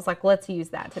brand new. I was like, let's use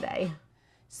that today.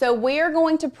 So we're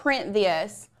going to print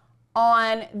this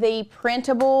on the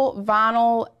printable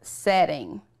vinyl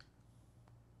setting.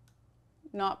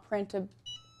 Not printed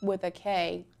with a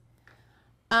K.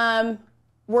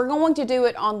 We're going to do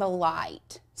it on the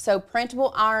light. So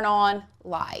printable iron-on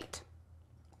light.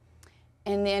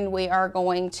 And then we are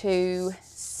going to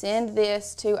send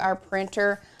this to our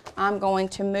printer. I'm going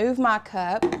to move my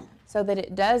cup so that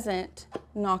it doesn't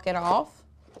knock it off.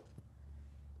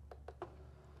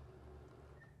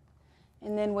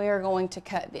 And then we are going to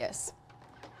cut this.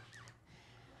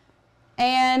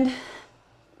 And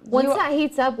once that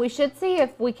heats up, we should see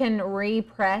if we can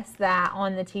repress that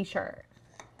on the t-shirt.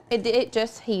 It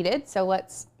just heated, so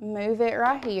let's move it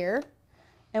right here.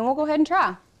 And we'll go ahead and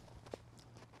try.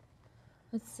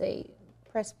 Let's see,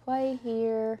 press play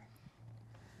here.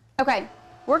 Okay,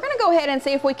 we're gonna go ahead and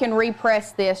see if we can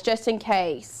repress this just in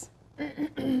case.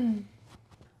 Do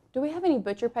we have any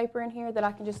butcher paper in here that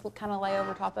I can just kind of lay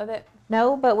over top of it?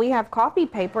 No, but we have copy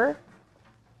paper.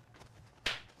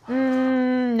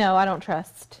 No, I don't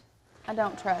trust. I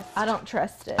don't trust. I don't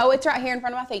trust it. Oh, it's right here in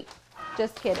front of my feet.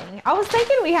 Just kidding. I was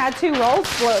thinking we had 2 rolls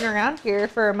floating around here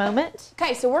for a moment.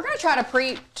 Okay, so we're gonna try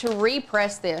to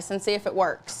repress this and see if it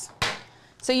works.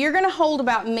 So you're gonna hold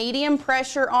about medium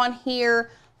pressure on here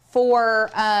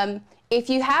for, if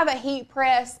you have a heat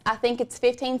press, I think it's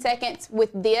 15 seconds.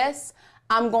 With this,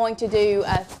 I'm going to do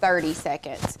 30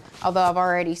 seconds. Although I've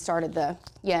already started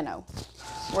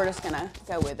we're just gonna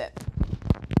go with it.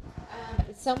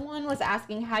 Someone was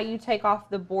asking how you take off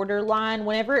the border line.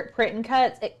 Whenever it print and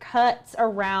cuts, it cuts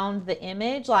around the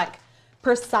image, like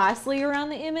precisely around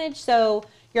the image. So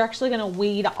you're actually gonna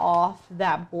weed off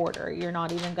that border. You're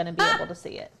not even gonna be able to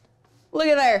see it. Look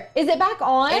at there. Is it back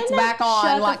on? It's back on.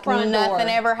 Shut like nothing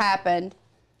ever happened.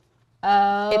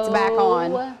 Oh. It's back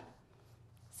on.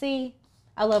 See,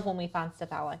 I love when we find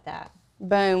stuff out like that.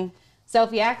 Boom. So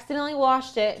if you accidentally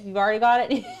washed it, if you've already got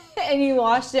it and you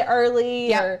washed it early,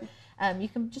 yep. or you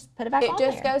can just put it back on. It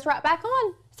just goes right back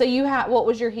on. So you have, what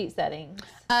was your heat setting?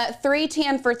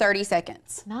 310 for 30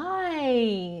 seconds.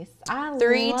 Nice. I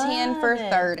 310 for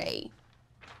it. 30.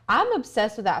 I'm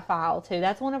obsessed with that file too.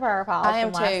 That's one of our files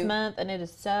from last too. month, and it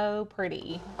is so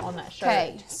pretty on that shirt.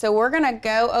 Okay, so we're gonna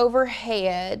go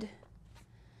overhead,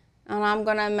 and I'm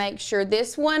gonna make sure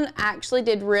this one actually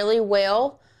did really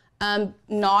well,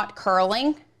 not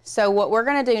curling. So what we're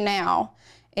gonna do now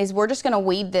is we're just gonna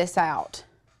weed this out.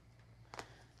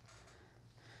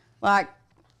 Like,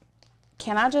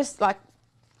 can I just like,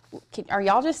 are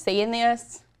y'all just seeing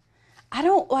this? I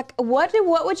don't like, what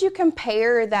would you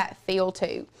compare that feel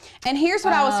to? And here's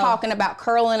what I was talking about,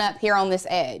 curling up here on this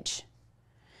edge.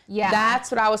 Yeah. That's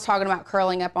what I was talking about,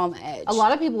 curling up on the edge. A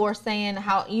lot of people were saying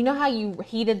how, you know how you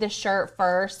heated the shirt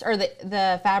first, or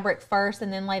the fabric first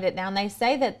and then laid it down? They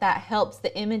say that helps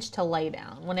the image to lay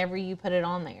down whenever you put it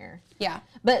on there. Yeah.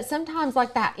 But sometimes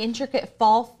like that intricate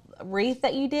fall wreath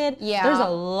that you did, there's a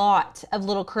lot of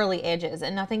little curly edges,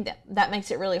 and I think that makes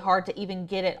it really hard to even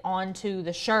get it onto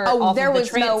the shirt off of the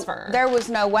transfer. There was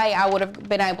no way I would have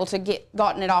been able to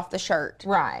gotten it off the shirt.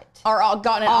 Right. Or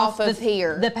gotten it off of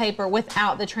here. The paper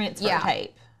without the transfer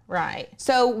tape. Right.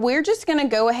 So we're just going to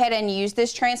go ahead and use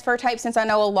this transfer tape, since I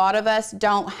know a lot of us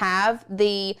don't have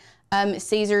the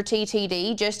Caesar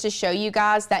TTD, just to show you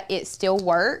guys that it still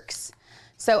works.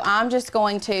 So I'm just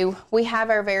going to, we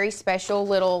have our very special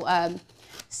little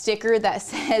sticker that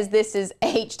says this is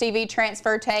HTV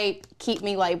transfer tape, keep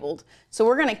me labeled. So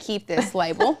we're going to keep this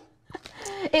label.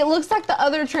 It looks like the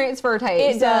other transfer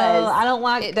tape. It does. I don't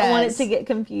like, I want it to get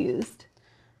confused.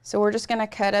 So we're just going to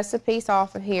cut us a piece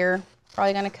off of here.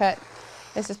 Probably going to cut,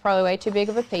 this is probably way too big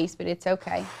of a piece, but it's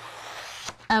okay.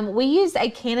 We used a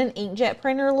Canon inkjet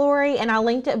printer, Lori, and I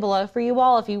linked it below for you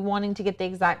all if you're wanting to get the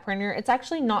exact printer. It's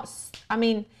actually not, I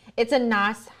mean, it's a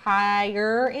nice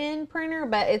higher end printer,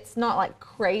 but it's not like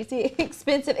crazy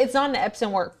expensive. It's not an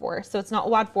Epson Workforce, so it's not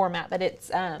wide format, but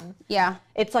it's, yeah,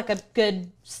 it's like a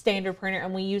good standard printer,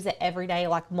 and we use it every day,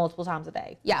 like multiple times a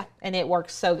day. Yeah. And it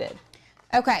works so good.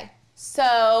 Okay,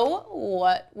 so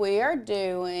what we are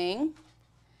doing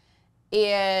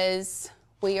is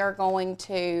we are going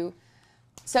to,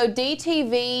 so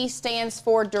DTV stands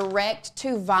for direct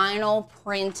to vinyl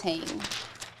printing.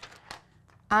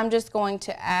 I'm just going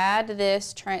to add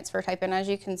this transfer tape, and as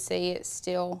you can see, it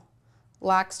still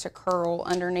likes to curl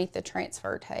underneath the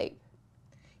transfer tape.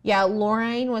 Yeah,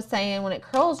 Lorraine was saying when it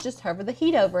curls, just hover the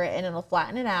heat over it and it'll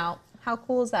flatten it out. How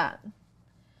cool is that?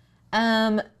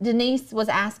 Denise was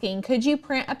asking, could you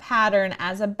print a pattern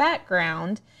as a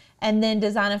background and then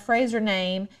design a Fraser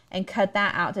name and cut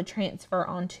that out to transfer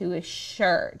onto a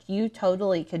shirt? You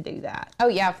totally could do that. Oh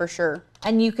yeah, for sure.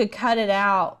 And you could cut it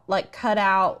out, like cut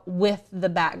out with the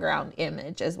background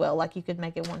image as well. Like you could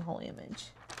make it one whole image.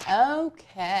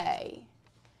 Okay.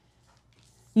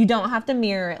 You don't have to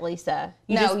mirror it, Lisa.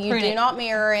 No, you do not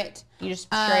mirror it. You just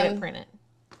straight up print it.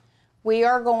 We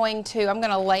are going to, I'm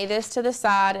going to lay this to the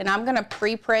side, and I'm going to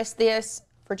pre-press this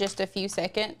for just a few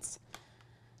seconds.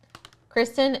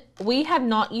 Kristen, we have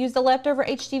not used the leftover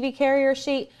HTV carrier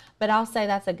sheet, but I'll say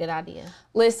that's a good idea.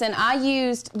 Listen, I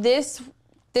used this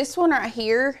one right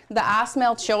here, the I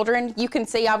Smell Children. You can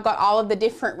see I've got all of the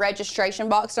different registration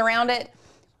boxes around it.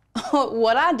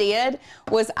 What I did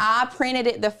was I printed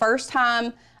it the first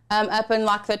time up in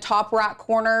like the top right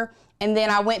corner, and then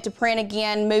I went to print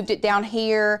again, moved it down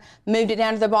here, moved it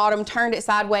down to the bottom, turned it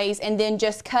sideways, and then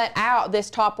just cut out this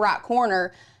top right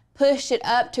corner, pushed it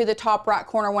up to the top right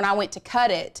corner when I went to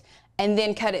cut it, and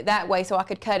then cut it that way so I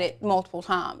could cut it multiple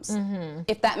times,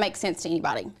 if that makes sense to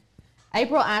anybody.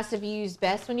 April asked if you used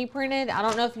Best when you printed. I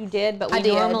don't know if you did, but we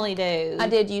normally do. I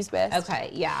did use Best. Okay,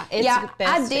 yeah. Best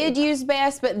I did use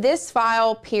Best, but this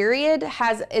file, period,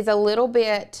 is a little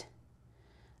bit,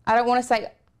 I don't want to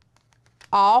say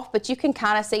off, but you can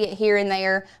kind of see it here and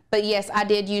there. But yes, I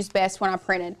did use Best when I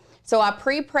printed. So I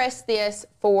pre-pressed this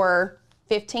for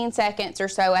 15 seconds or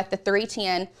so at the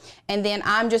 310, and then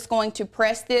I'm just going to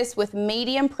press this with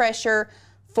medium pressure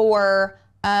for,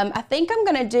 I think I'm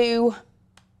going to do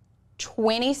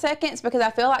 20 seconds because I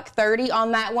feel like 30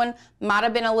 on that one might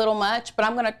have been a little much, but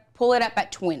I'm going to pull it up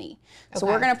at 20. So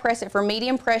we're going to press it for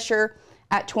medium pressure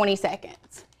at 20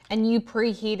 seconds. And you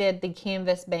preheated the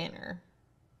canvas banner.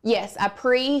 Yes, I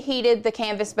preheated the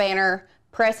canvas banner,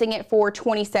 pressing it for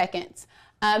 20 seconds.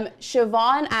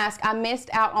 Siobhan asked, I missed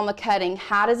out on the cutting.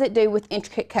 How does it do with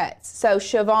intricate cuts? So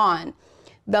Siobhan,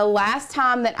 the last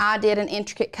time that I did an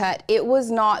intricate cut, it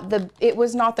was not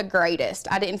the greatest.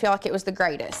 I didn't feel like it was the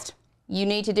greatest. You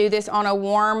need to do this on a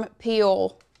warm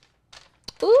peel.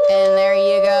 Ooh, and there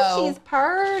you go. She's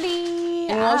pretty.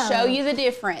 And we'll show you the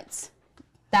difference.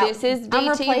 This is DTV. I'm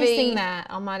replacing that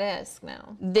on my desk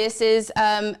now. This is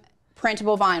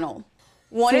printable vinyl.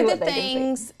 One of the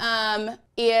things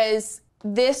is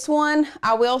this one,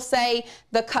 I will say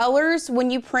the colors when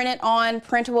you print it on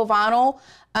printable vinyl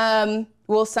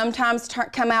will sometimes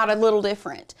come out a little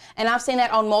different. And I've seen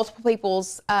that on multiple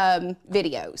people's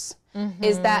videos.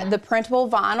 Is that the printable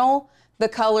vinyl, the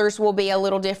colors will be a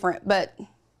little different. But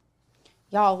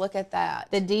y'all, look at that.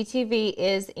 The DTV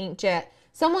is inkjet.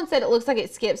 Someone said it looks like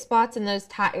it skips spots in those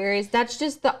tight areas. That's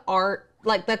just the art,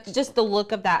 like that's just the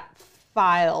look of that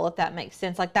file, if that makes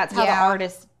sense. Like that's how the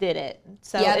artist did it.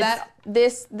 So yeah,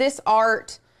 this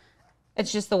art,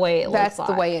 it's just the way it looks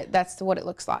like. That's what it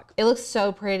looks like. It looks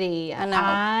so pretty. I know.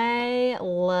 I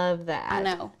love that. I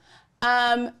know.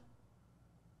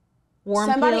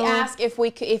 Warm somebody peel. asked if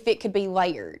it could be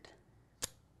layered.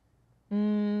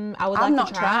 I would like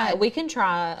to try it. We can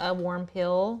try a warm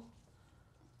peel.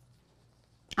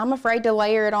 I'm afraid to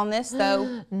layer it on this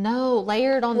though. No,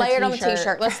 layer it on the t-shirt. On the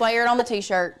t-shirt. Let's layer it on the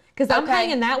t-shirt. Because I'm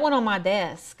hanging that one on my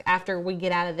desk after we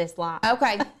get out of this live.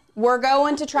 Okay. We're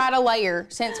going to try to layer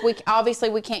since we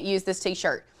can't use this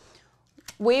t-shirt.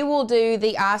 We will do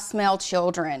the I Smell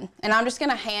Children. And I'm just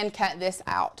going to hand cut this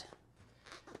out.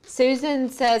 Susan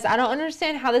says, I don't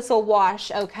understand how this will wash,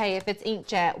 okay, if it's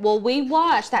inkjet. Well, we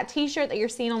washed that t-shirt that you're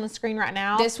seeing on the screen right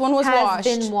now. This one was washed.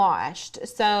 Has been washed.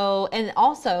 So, and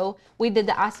also, we did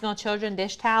the I Smell Children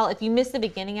dish towel. If you missed the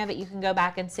beginning of it, you can go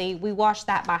back and see. We washed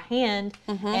that by hand,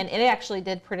 and it actually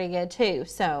did pretty good too.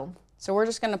 So we're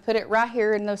just going to put it right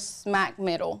here in the smack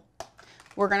middle.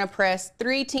 We're going to press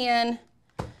 310,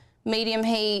 medium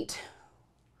heat.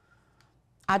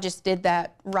 I just did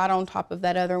that right on top of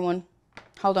that other one.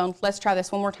 Hold on, let's try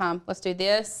this one more time. Let's do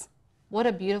this. What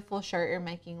a beautiful shirt you're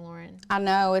making, Lauren. I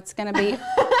know, it's gonna be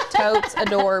totes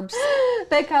adorbs.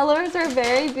 The colors are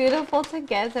very beautiful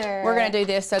together. We're gonna do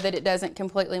this so that it doesn't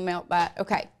completely melt back.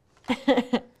 Okay.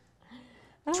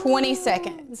 20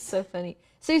 seconds. So funny.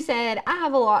 Sue said, I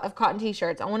have a lot of cotton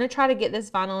t-shirts. I wanna try to get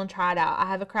this vinyl and try it out. I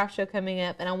have a craft show coming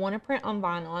up and I wanna print on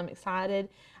vinyl. I'm excited.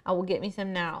 I will get me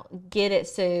some now. Get it,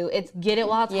 Sue. Get it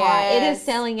while it's hot. It is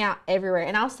selling out everywhere.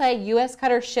 And I'll say US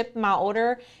Cutter shipped my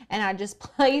order, and I just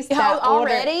placed that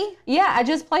order. Already? Yeah, I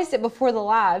just placed it before the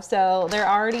live, so they're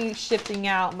already shipping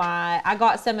out my. I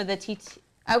got some of the TT.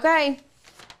 Okay.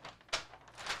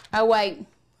 Oh wait.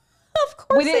 Of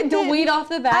course we didn't weed off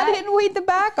the back. I didn't weed the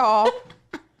back off.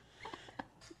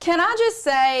 Can I just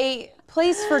say,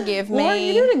 please forgive me. Lauren,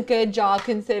 you're doing a good job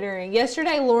considering.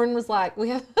 Yesterday, Lauren was like, we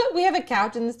have a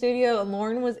couch in the studio, and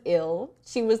Lauren was ill.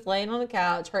 She was laying on the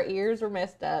couch. Her ears were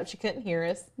messed up. She couldn't hear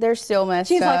us. They're still messed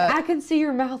She's up. like, I can see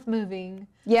your mouth moving.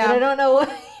 Yeah. But I don't know what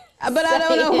But I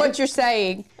don't know what you're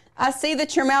saying. I see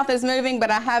that your mouth is moving,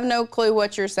 but I have no clue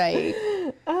what you're saying.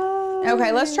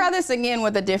 Okay, let's try this again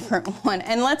with a different one.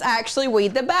 And let's actually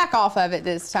weed the back off of it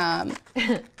this time.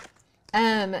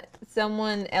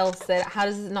 Someone else said, how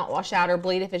does it not wash out or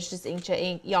bleed if it's just inkjet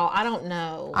ink? Y'all, I don't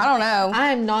know. I don't know.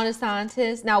 I am not a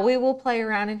scientist. Now, we will play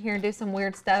around in here and do some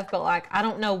weird stuff, but like, I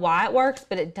don't know why it works,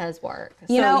 but it does work.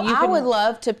 You know, I would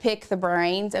love to pick the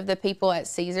brains of the people at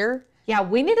Caesar. Yeah,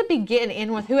 we need to be getting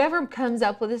in with whoever comes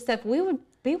up with this stuff. We would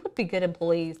be good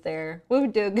employees there. We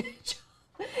would do a good job.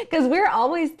 Because we're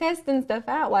always testing stuff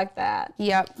out like that.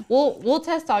 Yep. We'll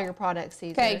test all your products,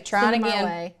 Caesar. Okay, try it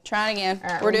again. Try it again.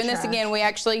 Right, we're doing this again. We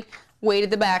actually weeded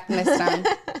the back this time.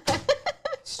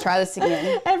 Let's try this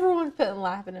again. Everyone's putting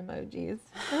laughing emojis.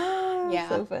 Yeah.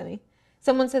 So funny.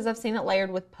 Someone says, I've seen it layered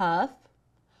with puff.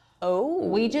 Oh.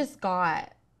 We just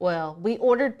got, we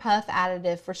ordered puff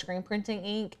additive for screen printing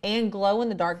ink and glow in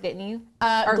the dark, didn't you?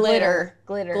 Or glitter.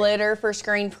 Glitter for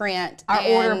screen print. Our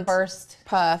order burst.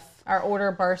 Puff. Our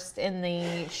order burst in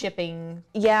the shipping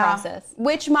process.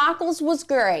 Which Michael's was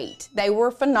great. They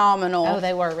were phenomenal. Oh,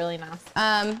 they were really nice.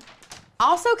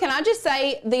 Also, can I just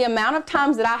say the amount of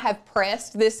times that I have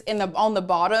pressed this on the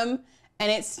bottom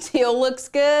and it still looks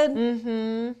good?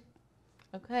 Mm-hmm.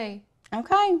 Okay.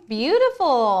 Okay.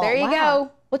 Beautiful. There you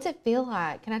go. What's it feel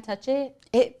like? Can I touch it?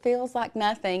 It feels like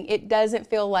nothing. It doesn't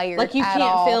feel layered like you at can't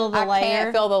all. feel the layer? I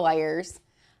can't feel the layers.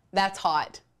 That's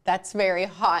hot. That's very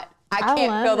hot. I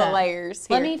can't feel the layers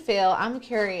here. Let me feel. I'm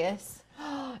curious.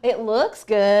 It looks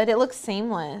good. It looks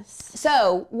seamless.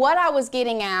 So what I was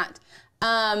getting at,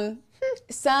 who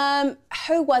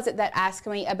was it that asked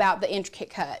me about the intricate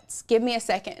cuts? Give me a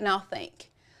second and I'll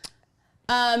think.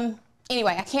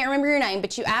 Anyway, I can't remember your name,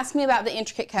 but you asked me about the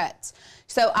intricate cuts.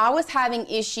 So I was having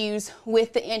issues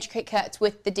with the intricate cuts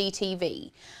with the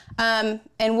DTV. And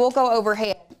we'll go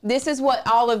overhead. This is what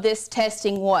all of this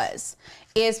testing was,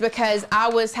 is because I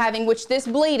was having, which this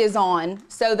bleed is on,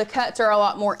 so the cuts are a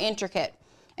lot more intricate.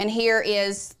 And here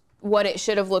is what it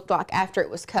should have looked like after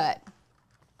it was cut.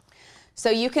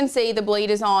 So you can see the bleed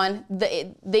is on.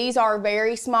 These are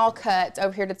very small cuts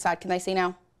over here to the side. Can they see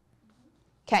now?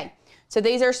 Okay, so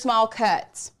these are small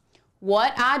cuts.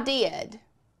 What I did,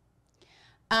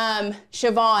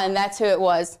 Siobhan, that's who it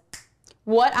was.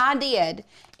 What I did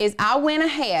is I went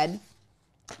ahead,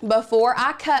 before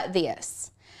I cut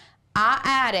this, I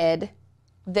added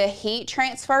the heat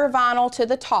transfer vinyl to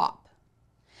the top,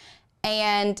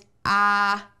 and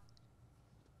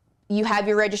you have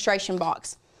your registration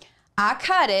box. I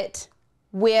cut it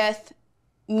with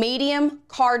medium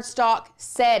cardstock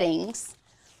settings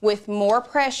with more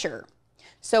pressure.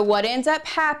 So what ends up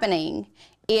happening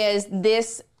is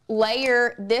this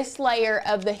layer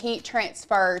of the heat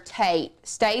transfer tape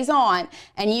stays on,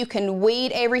 and you can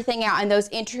weed everything out, and those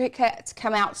intricate cuts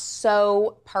come out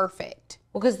so perfect.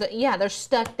 Well, because they're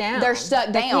stuck down. They're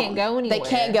stuck down. They can't go anywhere. They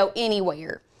can't go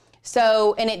anywhere.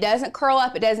 So, and it doesn't curl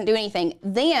up, it doesn't do anything.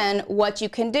 Then what you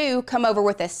can do, come over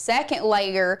with a second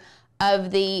layer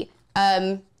of the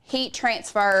heat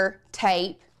transfer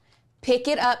tape, pick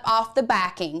it up off the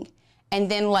backing, and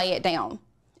then lay it down.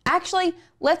 Actually,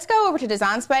 let's go over to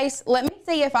Design Space. Let me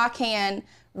see if I can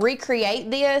recreate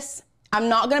this. I'm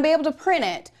not gonna be able to print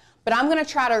it, but I'm gonna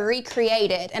try to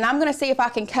recreate it, and I'm gonna see if I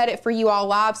can cut it for you all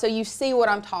live so you see what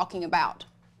I'm talking about.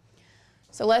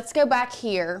 So let's go back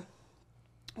here.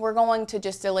 We're going to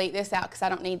just delete this out because I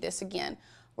don't need this again.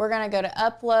 We're gonna go to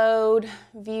Upload,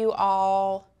 View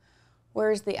All.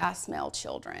 Where's the I Smell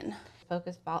Children?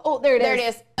 Focus file. Oh, there it is. There it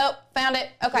is. Oh, found it.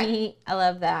 Okay. I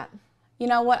love that. You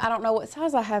know what? I don't know what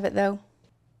size I have it though.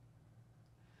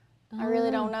 I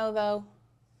really don't know though.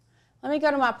 Let me go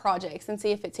to my projects and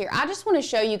see if it's here. I just want to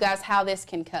show you guys how this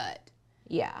can cut.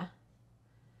 Yeah.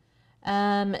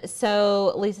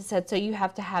 So Lisa said, so you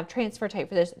have to have transfer tape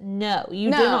for this. No, you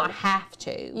do not have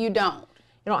to. You don't.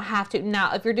 You don't have to.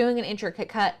 Now, if you're doing an intricate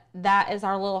cut, that is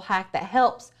our little hack that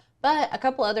helps. But a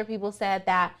couple other people said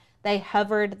that they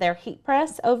hovered their heat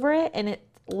press over it and it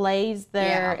lays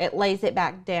it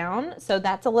back down. So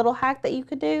that's a little hack that you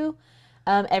could do.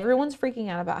 Everyone's freaking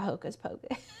out about Hocus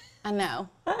Pocus. I know.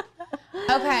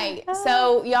 Okay,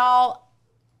 so y'all,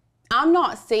 I'm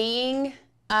not seeing,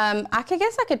 I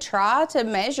guess I could try to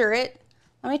measure it.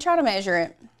 Let me try to measure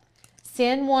it.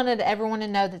 Sin wanted everyone to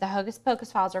know that the Hocus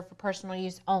Pocus files are for personal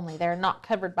use only. They're not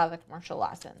covered by the commercial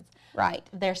license. Right.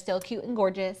 They're still cute and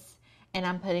gorgeous, and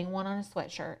I'm putting one on a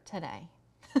sweatshirt today.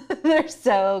 They're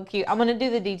so cute. I'm going to do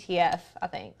the DTF, I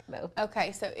think, though.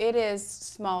 Okay, so it is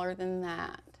smaller than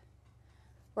that.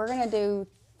 We're going to do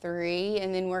 3,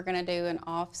 and then we're going to do an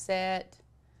offset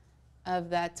of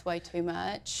that's way too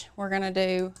much. We're going to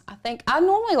do, I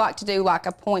normally like to do like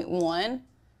a 0.1.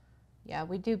 Yeah,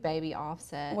 we do baby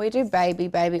offset. We do baby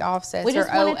offsets. We just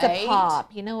or want 08. it to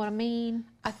pop, you know what I mean?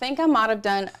 I think I might have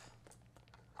done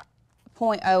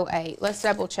 0.08. Let's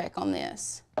double check on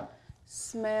this.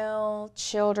 Smell,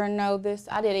 children know this.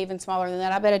 I did even smaller than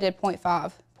that. I bet I did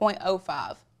 0.5,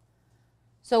 0.05.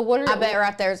 So what are I bet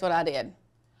right there is what I did.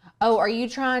 Oh, are you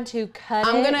trying to cut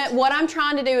it? What I'm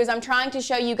trying to do is I'm trying to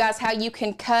show you guys how you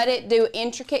can cut it, do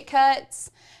intricate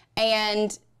cuts,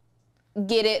 and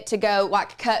get it to go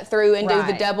like cut through and do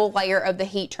the double layer of the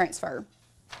heat transfer.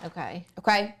 Okay.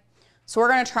 Okay. So we're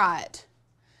going to try it.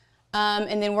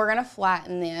 And then we're going to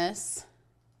flatten this.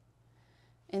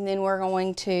 And then we're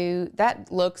going to,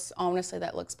 honestly,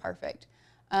 that looks perfect.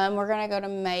 We're going to go to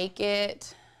make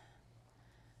it.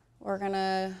 We're going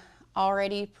to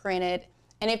already print it.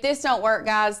 And if this don't work,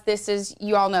 guys,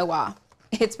 you all know why.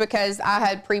 It's because I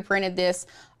had pre-printed this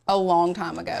a long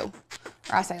time ago.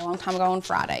 Or I say a long time ago on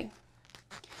Friday.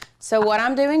 So what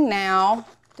I'm doing now,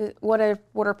 what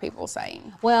are people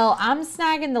saying? Well, I'm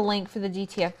snagging the link for the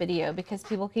DTF video because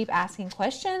people keep asking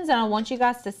questions and I want you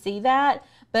guys to see that,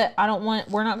 but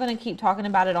we're not going to keep talking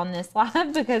about it on this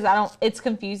live because it's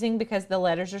confusing because the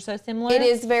letters are so similar. It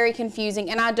is very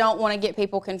confusing and I don't want to get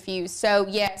people confused. So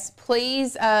yes,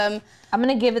 please. I'm going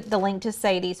to give it the link to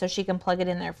Sadie so she can plug it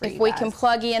in there for you guys. If we can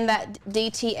plug in that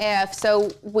DTF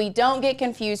so we don't get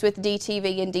confused with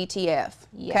DTV and DTF.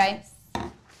 Yes. Okay.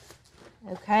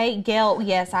 Okay, Gail,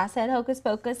 yes, I said Hocus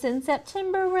Pocus in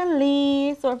September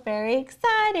release. We're very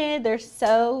excited. They're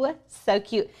so, so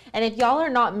cute. And if y'all are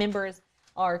not members,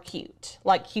 are cute,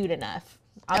 like cute enough.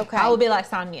 Okay. I would be like,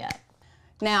 sign me up.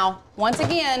 Now, once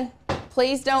again,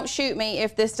 please don't shoot me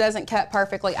if this doesn't cut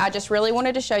perfectly. I just really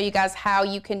wanted to show you guys how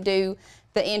you can do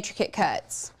the intricate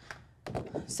cuts.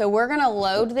 So we're gonna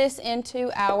load this into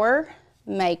our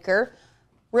maker.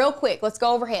 Real quick, let's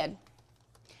go overhead.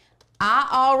 I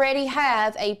already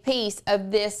have a piece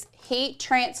of this heat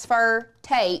transfer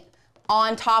tape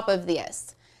on top of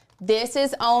this. This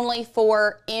is only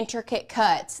for intricate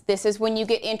cuts. This is when you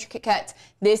get intricate cuts.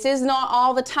 This is not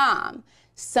all the time.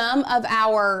 Some of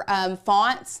our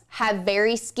fonts have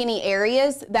very skinny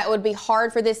areas that would be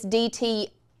hard for this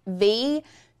DTV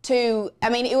to,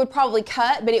 it would probably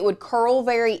cut, but it would curl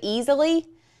very easily.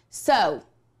 So,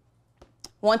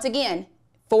 once again,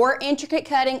 for intricate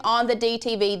cutting on the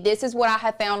DTV, this is what I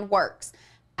have found works.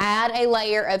 Add a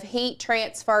layer of heat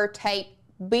transfer tape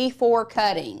before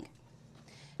cutting.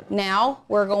 Now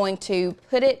we're going to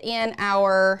put it in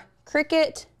our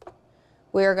Cricut.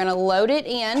 We're going to load it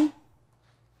in.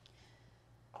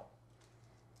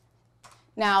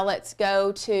 Now let's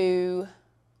go to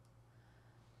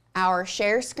our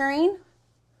share screen.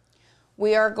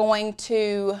 We are going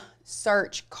to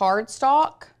search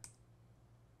cardstock.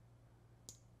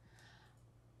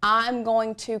 I'm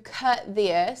going to cut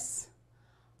this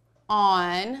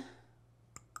on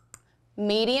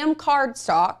medium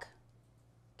cardstock,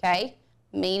 okay?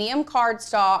 Medium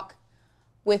cardstock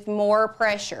with more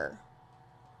pressure.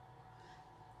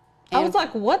 And I was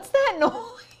like, what's that noise?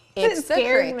 It's the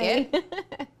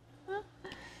Cricut.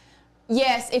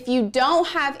 Yes, if you don't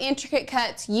have intricate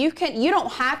cuts, you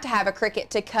don't have to have a Cricut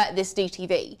to cut this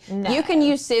DTV. No. You can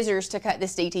use scissors to cut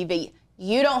this DTV.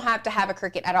 You don't have to have a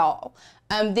Cricut at all.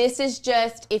 This is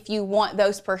just if you want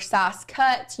those precise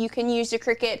cuts, you can use the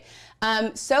Cricut.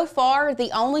 So far, the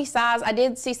only size, I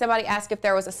did see somebody ask if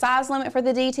there was a size limit for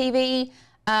the DTV.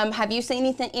 Have you seen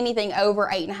anything over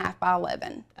 8.5 by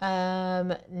 11?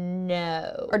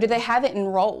 No. Or do they have it in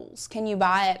rolls? Can you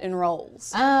buy it in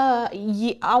rolls?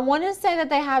 Yeah, I want to say that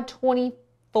they have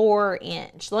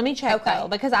 24-inch. Let me check though,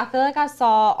 because I feel like I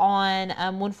saw on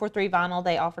 143 vinyl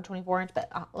they offer 24-inch,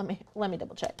 but let me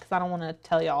double check because I don't want to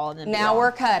tell y'all. And then now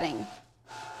we're cutting.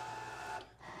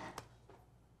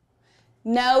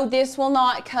 No, this will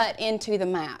not cut into the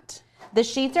mat. The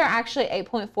sheets are actually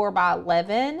 8.4 by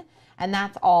 11. And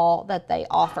that's all that they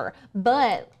offer.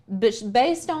 But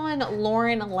based on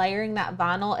Lauren layering that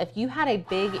vinyl, if you had a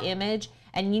big image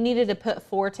and you needed to put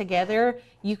 4 together,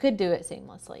 you could do it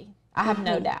seamlessly. I have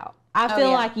no doubt. I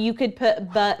feel like you could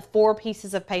put 4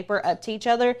 pieces of paper up to each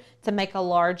other to make a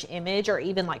large image, or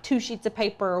even like 2 sheets of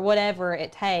paper or whatever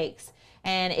it takes.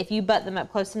 And if you butt them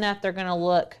up close enough, they're going to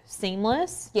look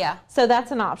seamless. Yeah. So that's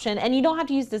an option. And you don't have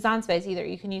to use Design Space either.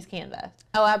 You can use Canva.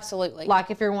 Oh, absolutely. Like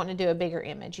if you're wanting to do a bigger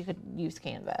image, you could use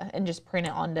Canva and just print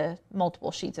it onto multiple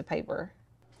sheets of paper.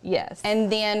 Yes.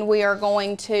 And then we are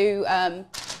going to,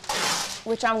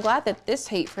 which I'm glad that this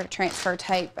heat for transfer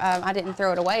tape, I didn't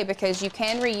throw it away, because you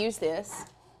can reuse this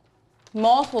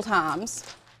multiple times.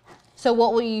 So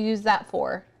what will you use that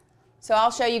for? So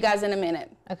I'll show you guys in a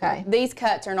minute. Okay. These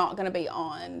cuts are not going to be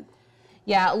on.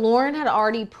 Yeah, Lauren had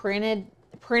already printed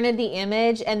the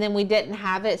image, and then we didn't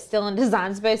have it still in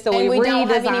Design Space, so and we redesigned don't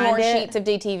have any more it. sheets of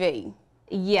DTV.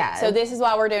 Yeah. So this is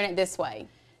why we're doing it this way.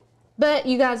 But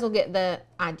you guys will get the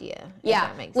idea. Yeah,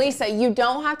 that makes Lisa, sense. you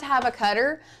don't have to have a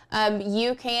cutter.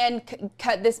 You can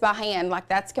cut this by hand. Like,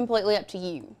 that's completely up to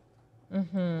you.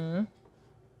 Mm-hmm.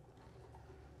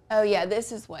 Oh yeah,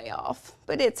 this is way off,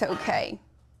 but it's okay.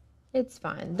 It's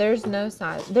fine. There's no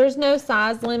size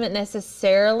limit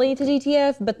necessarily to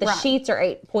DTF, but the sheets are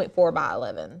 8.4 by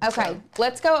 11. Okay, so.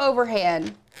 Let's go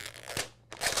overhead.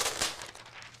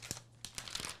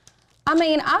 I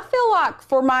mean, I feel like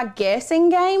for my guessing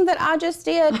game that I just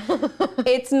did,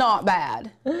 it's not bad.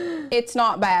 It's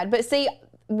not bad. But see,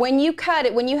 when you cut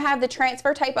it, when you have the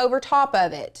transfer tape over top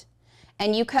of it,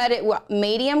 and you cut it with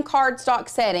medium cardstock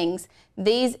settings,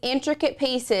 these intricate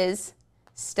pieces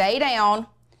stay down.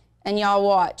 And y'all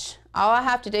watch. All I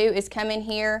have to do is come in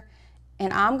here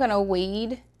and I'm gonna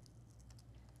weed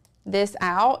this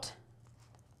out,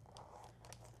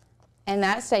 and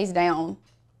that stays down.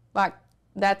 Like,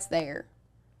 that's there.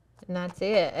 And that's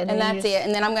it. And that's it.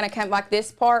 And then I'm gonna come, like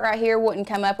this part right here wouldn't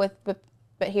come up with, but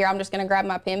here I'm just gonna grab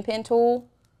my pen tool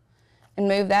and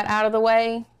move that out of the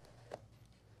way.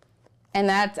 And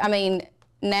that's, I mean,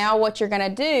 now what you're gonna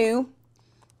do,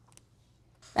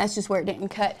 that's just where it didn't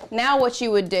cut. Now what you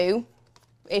would do,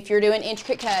 if you're doing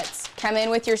intricate cuts, come in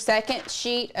with your second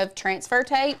sheet of transfer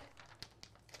tape,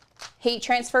 heat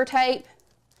transfer tape.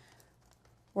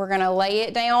 We're gonna lay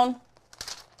it down,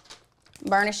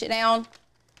 burnish it down,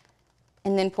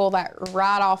 and then pull that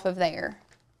right off of there.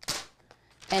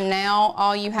 And now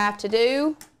all you have to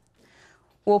do,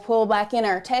 we'll pull back in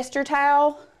our tester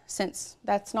towel, since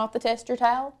that's not the tester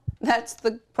towel, that's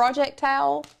the project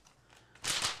towel.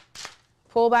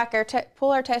 Pull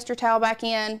our tester towel back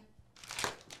in.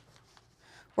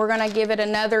 We're gonna give it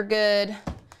another good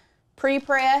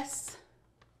pre-press.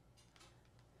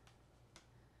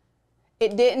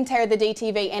 It didn't tear the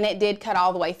DTV, and it did cut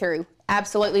all the way through.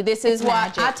 Absolutely. This is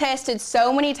what I tested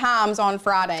so many times on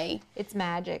Friday. It's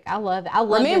magic. I love it. I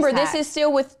love Remember, this is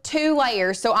still with 2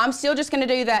 layers, so I'm still just gonna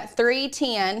do that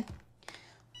 310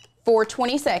 for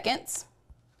 20 seconds.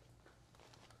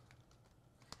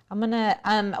 We're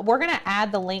gonna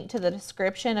add the link to the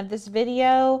description of this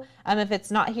video. If it's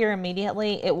not here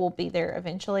immediately, it will be there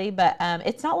eventually, but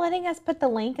it's not letting us put the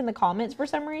link in the comments for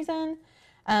some reason.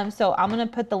 So I'm gonna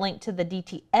put the link to the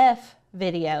DTF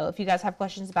video. If you guys have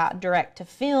questions about direct to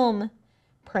film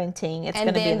printing, it's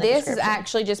gonna be in the description. And then this is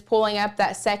actually just pulling up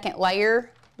that second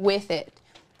layer with it.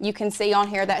 You can see on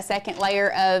here that second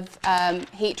layer of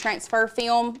heat transfer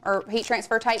film or heat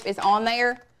transfer tape is on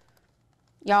there.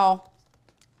 Y'all,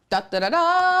 da da da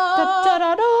da. Da, da,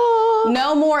 da, da.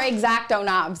 No more X-Acto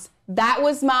knives. That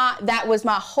was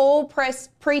my whole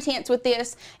pretense with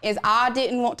this, is I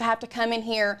didn't want to have to come in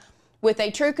here with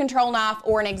a True Control knife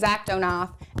or an X-Acto knife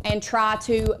and try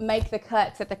to make the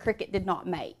cuts that the Cricut did not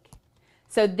make.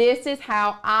 So this is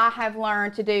how I have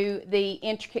learned to do the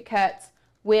intricate cuts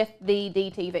with the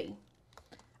DTV.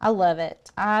 I love it.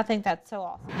 I think that's so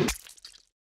awesome.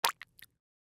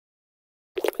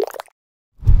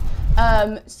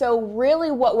 So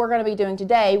really what we're going to be doing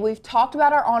today, we've talked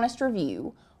about our honest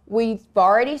review. We've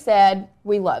already said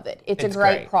we love it. It's a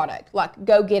great product. Like,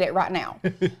 go get it right now.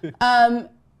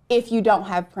 If you don't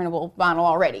have printable vinyl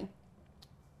already.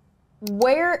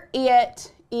 Where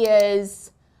it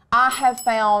is, I have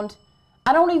found,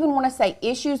 I don't even want to say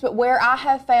issues, but where I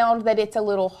have found that it's a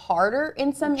little harder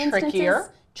in some instances,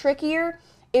 trickier,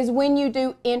 is when you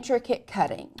do intricate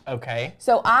cutting. Okay.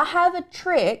 So I have a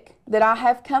trick that I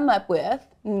have come up with.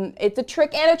 It's a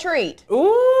trick and a treat.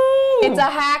 Ooh! It's a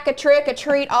hack, a trick, a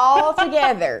treat all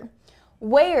together,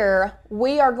 where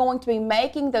we are going to be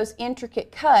making those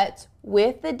intricate cuts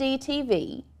with the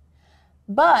DTV,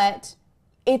 but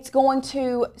it's going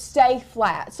to stay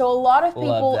flat. So a lot of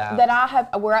people that I have,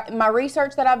 my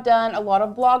research that I've done, a lot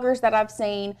of bloggers that I've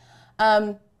seen,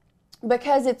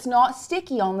 because it's not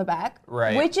sticky on the back,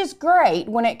 which is great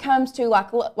when it comes to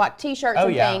like t-shirts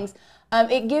and things.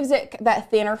 It gives it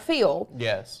that thinner feel.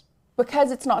 Yes.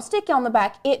 Because it's not sticky on the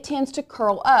back, it tends to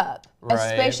curl up,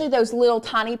 especially those little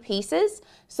tiny pieces.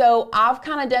 So I've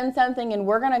kind of done something, and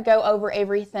we're going to go over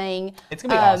everything. It's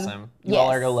going to be awesome. You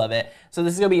all are going to love it. So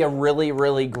this is going to be a really,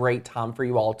 really great time for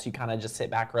you all to kind of just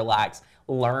sit back, relax,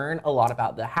 learn a lot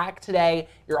about the hack today.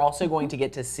 You're also going to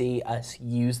get to see us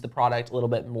use the product a little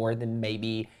bit more than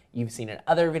maybe you've seen in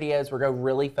other videos. We're going to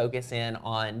really focus in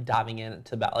on diving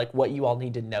into about like what you all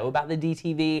need to know about the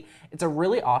DTV. It's a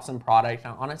really awesome product. I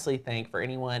honestly think for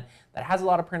anyone that has a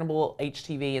lot of printable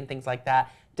HTV and things like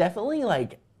that, definitely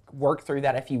like work through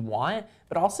that if you want,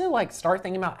 but also like start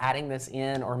thinking about adding this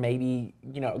in, or maybe,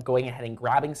 you know, going ahead and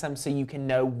grabbing some so you can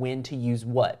know when to use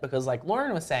what. Because like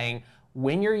Lauren was saying,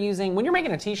 when you're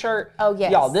making a t-shirt,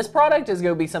 y'all, this product is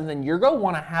going to be something you're going to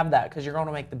want to have that, because you're going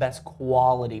to make the best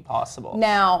quality possible.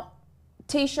 Now,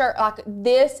 t-shirt, like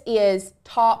this is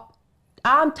top,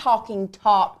 I'm talking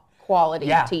top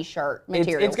quality t-shirt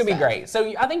material. It's going to be great.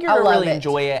 So I think you're going to really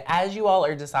enjoy it. As you all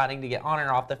are deciding to get on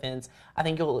or off the fence, I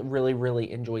think you'll really, really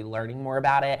enjoy learning more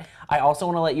about it. I also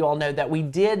want to let you all know that we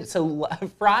did, so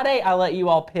Friday I let you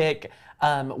all pick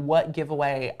what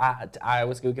giveaway I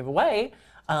was going to give away.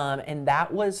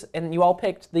 And you all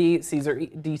picked the Caesar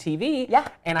DTV. Yeah.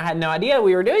 And I had no idea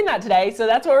we were doing that today, so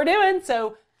that's what we're doing.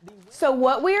 So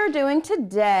what we are doing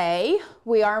today,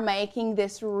 we are making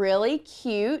this really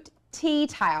cute tea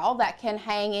towel that can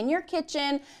hang in your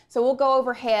kitchen. So we'll go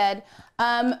overhead.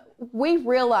 We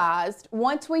realized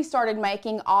once we started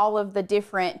making all of the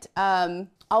different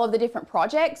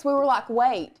projects, we were like,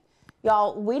 wait.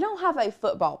 Y'all, we don't have a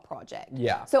football project.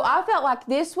 Yeah. So I felt like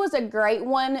this was a great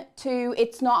one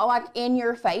it's not like in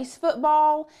your face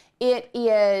football. It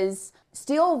is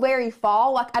still very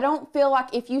fall. Like, I don't feel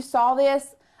like if you saw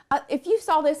this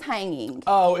hanging.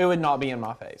 Oh, it would not be in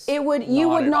my face. You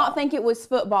would not think it was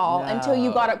football until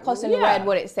you got up close and read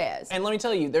what it says. And let me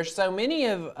tell you, there's so many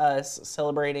of us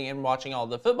celebrating and watching all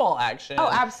the football action. Oh,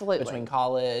 absolutely. Between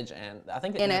college and I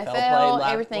think the NFL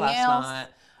played everything last else. night.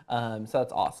 So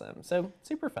that's awesome. So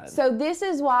super fun. So this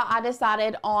is why I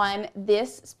decided on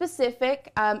this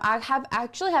specific. I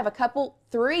actually have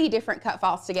 3 different cut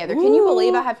files together. Can you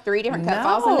believe I have 3 different cut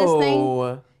files in this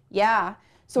thing? Yeah.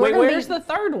 So where's the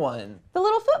third one? The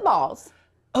little footballs.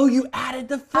 Oh, you added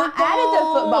the footballs. I added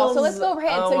the football. So let's go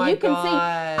overhead. So you can see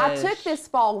I took this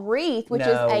fall wreath, which is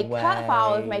a cut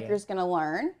file of Maker's Gonna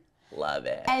Learn. Love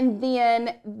it. And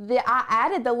then I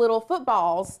added the little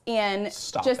footballs in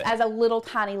as a little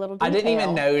tiny little detail. I didn't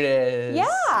even notice. Yeah.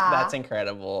 That's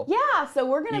incredible. Yeah, so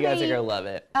we're going to be... You guys are going to love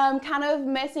it. Kind of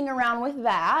messing around with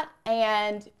that.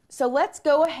 And so let's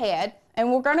go ahead and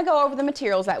we're going to go over the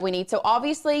materials that we need. So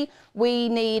obviously we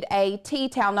need a tea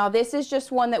towel. Now this is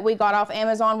just one that we got off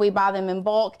Amazon. We buy them in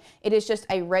bulk. It is just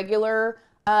a regular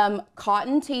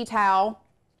cotton tea towel.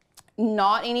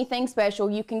 Not anything special.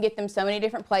 You can get them so many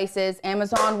different places.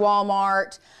 Amazon,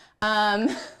 Walmart. I'm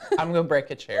going to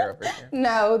break a chair over here.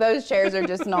 No, those chairs are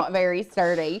just not very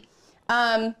sturdy.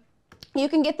 You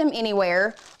can get them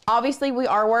anywhere. Obviously, we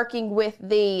are working with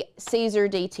the Caesar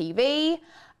DTV.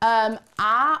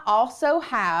 I also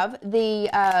have the,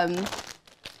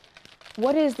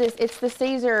 what is this? It's the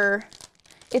Caesar,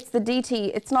 It's the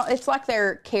DT, it's like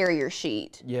their carrier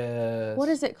sheet. Yes. What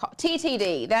is it called?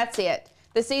 TTD, that's it.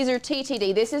 The Caesar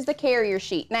TTD, this is the carrier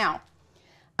sheet. Now,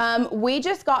 we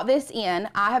just got this in.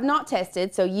 I have not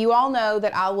tested, so you all know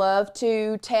that I love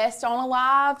to test on a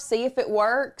live, see if it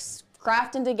works,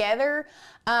 crafting together.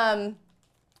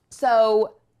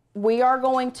 So we are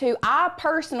going to, I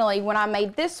personally, when I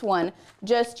made this one,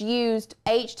 just used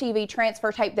HTV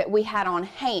transfer tape that we had on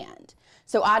hand.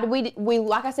 So we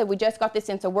like I said, we just got this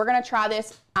in, so we're gonna try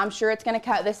this. I'm sure it's gonna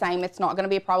cut the same. It's not gonna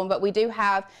be a problem, but we do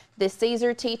have this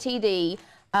Caesar TTD.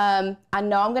 I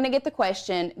know I'm gonna get the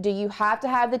question, do you have to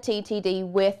have the TTD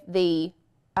with the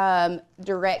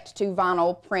direct to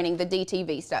vinyl printing, the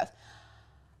DTV stuff?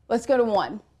 Let's go to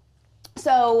one.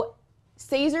 So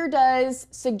Caesar does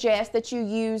suggest that you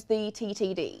use the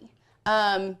TTD.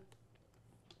 I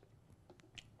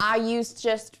used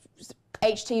just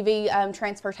HTV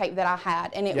transfer tape that I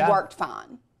had, and it worked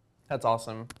fine. That's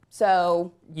awesome.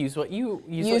 So use what you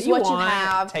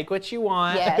have. Take what you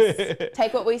want. Yes.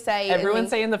 Take what we say. Everyone's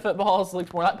saying the footballs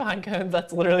looked more like pine cones.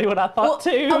 That's literally what I thought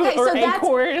too. Okay, or so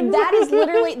acorns. that is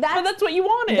literally but that's what you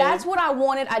wanted. That's what I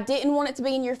wanted. I didn't want it to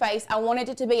be in your face. I wanted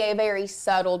it to be a very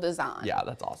subtle design. Yeah,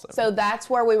 that's awesome. So that's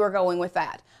where we were going with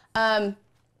that.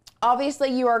 Obviously,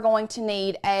 you are going to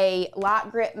need a light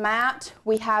grip mat.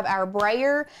 We have our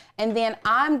brayer, and then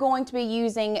I'm going to be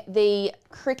using the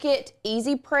Cricut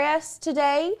Easy Press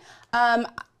today.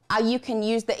 You can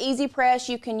use the Easy Press.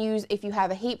 You can use, if you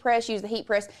have a heat press, use the heat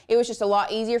press. It was just a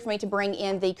lot easier for me to bring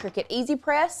in the Cricut Easy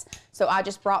Press, so I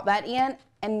just brought that in,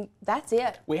 and that's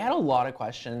it. We had a lot of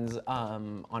questions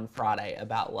on Friday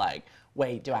about like,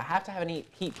 wait, do I have to have any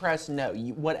heat press? No,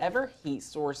 whatever heat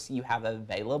source you have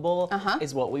available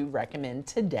is what we recommend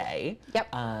today.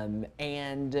 Yep.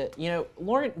 And you know,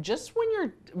 Lauren, just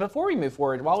before we move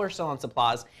forward, while we're still on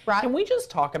supplies, can we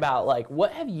just talk about like,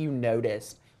 what have you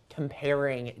noticed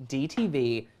comparing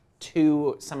DTV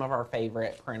to some of our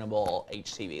favorite printable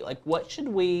HTV? Like, what should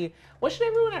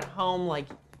everyone at home like?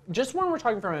 Just when we're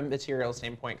talking from a material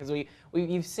standpoint, because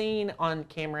you've seen on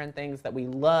camera and things that we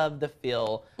love the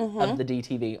feel of the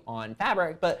DTV on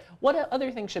fabric, but what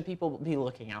other things should people be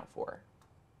looking out for?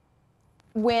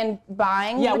 When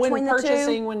buying when between the two?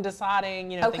 purchasing, when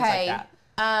deciding, things like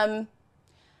that.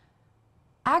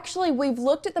 Actually, we've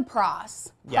looked at the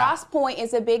price. Yeah. Price point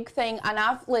is a big thing,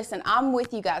 and listen, I'm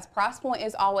with you guys. Price point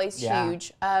is always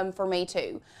huge for me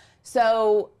too.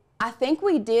 So I think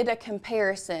we did a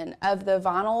comparison of the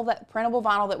printable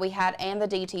vinyl that we had and the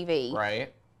DTV.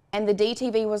 Right. And the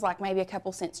DTV was like maybe a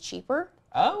couple cents cheaper.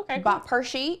 Oh, okay. Cool. Per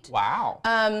sheet. Wow.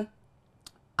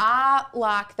 I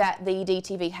like that the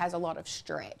DTV has a lot of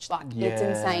stretch. Like, it's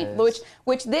insane.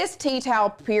 Which this tea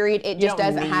towel period, it just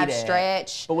doesn't have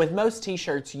stretch. But with most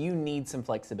t-shirts, you need some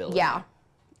flexibility. Yeah.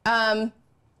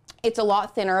 It's a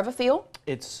lot thinner of a feel.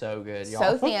 It's so good, y'all.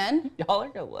 So thin. Y'all are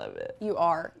gonna love it. You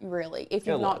are, really. If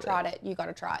you've not tried it, you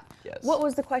gotta try it. Yes. What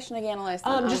was the question again,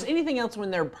 Alyssa? Just anything else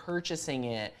when they're purchasing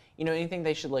it, anything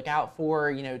they should look out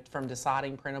for, from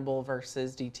deciding printable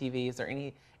versus DTV.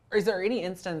 Is there any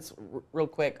instance, real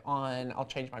quick I'll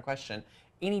change my question,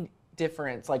 any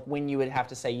difference, like when you would have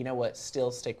to say,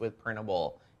 still stick with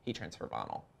printable heat transfer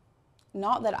vinyl?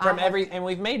 Not that and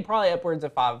we've made probably upwards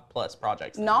of 5+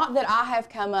 projects. Not that I have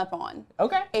come up on.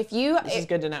 Okay. This is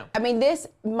good to know. I mean,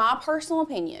 my personal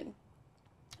opinion,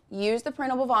 use the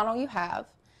printable vinyl you have,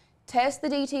 test the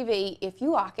DTV if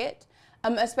you like it,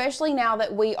 especially now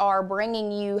that we are bringing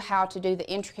you how to do the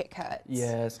intricate cuts.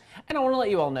 Yes, and I want to let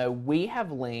you all know, we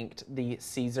have linked the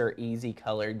Caesar Easy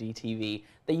Color DTV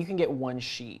that you can get one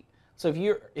sheet. So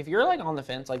if you're like on the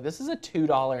fence, like this is a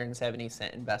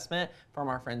 $2.70 investment from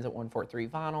our friends at 143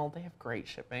 Vinyl. They have great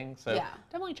shipping, so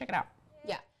definitely check it out.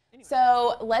 Yeah. Anyway.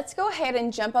 So let's go ahead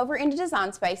and jump over into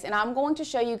Design Space, and I'm going to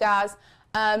show you guys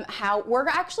how we're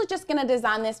actually just going to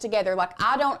design this together. Like,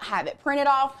 I don't have it printed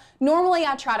off. Normally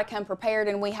I try to come prepared,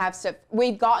 and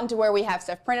we've gotten to where we have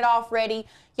stuff printed off ready.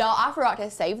 Y'all, I forgot to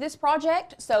save this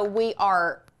project, so we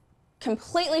are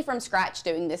completely from scratch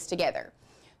doing this together.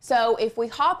 So if we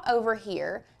hop over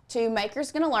here to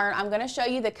Maker's Gonna Learn, I'm gonna show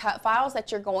you the cut files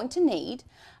that you're going to need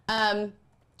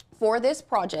for this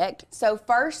project. So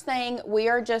first thing, we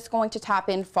are just going to type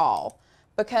in fall,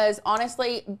 because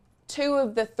honestly, 2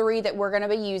 of the 3 that we're gonna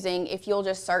be using, if you'll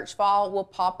just search fall, will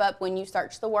pop up when you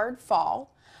search the word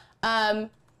fall.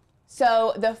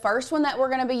 So the first one that we're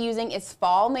gonna be using is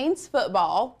Fall Means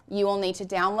Football. You will need to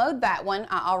download that one.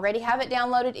 I already have it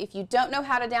downloaded. If you don't know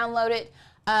how to download it,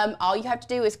 all you have to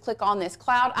do is click on this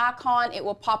cloud icon. It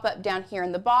will pop up down here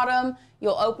in the bottom.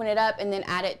 You'll open it up and then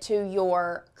add it to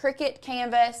your Cricut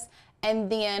canvas.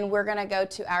 And then we're gonna go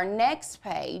to our next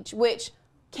page, which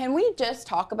Can we just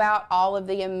talk about all of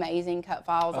the amazing cut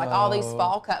files, like all these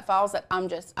fall cut files that I'm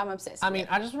obsessed with? I mean,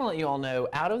 I just want to let you all know,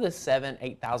 out of the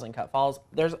 8,000 cut files,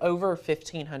 there's over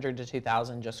 1,500 to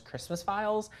 2,000 just Christmas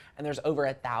files, and there's over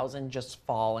 1,000 just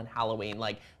fall and Halloween.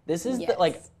 Like, this is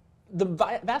the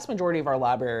vast majority of our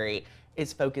library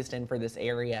is focused in for this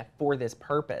area for this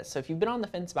purpose. So if you've been on the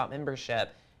fence about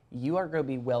membership, you are going to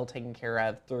be well taken care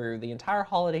of through the entire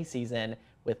holiday season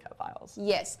with cut files.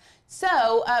 Yes.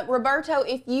 So, Roberto,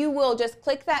 if you will just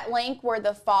click that link where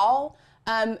the fall,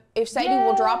 if Sadie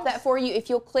will drop that for you, if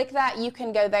you'll click that, you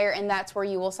can go there, and that's where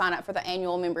you will sign up for the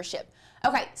annual membership.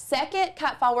 Okay, second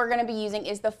cut file we're going to be using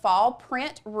is the fall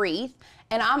print wreath,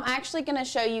 and I'm actually going to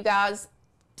show you guys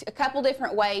a couple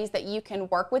different ways that you can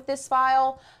work with this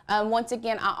file. Once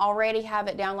again, I already have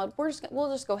it downloaded.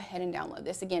 We'll just go ahead and download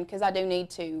this again because I do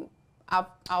need to.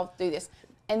 I'll do this.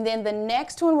 And then the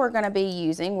next one we're going to be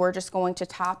using, we're just going to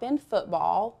type in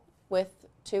football with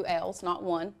 2 L's, not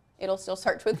 1. It'll still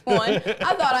search with 1. I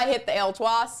thought I hit the L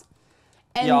twice.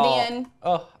 And then,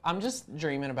 I'm just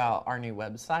dreaming about our new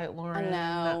website, Lauren. I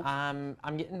know.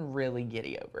 I'm getting really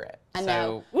giddy over it. I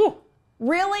know. Woo.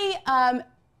 Really,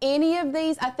 any of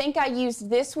these, I think I used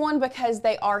this one because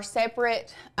they are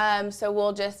separate. So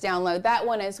we'll just download that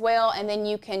one as well, and then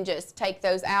you can just take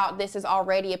those out. This is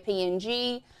already a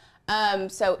PNG.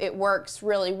 So it works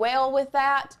really well with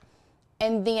that.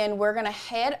 And then we're going to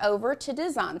head over to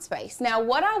Design Space. Now,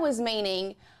 what I was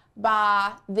meaning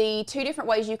by the 2 different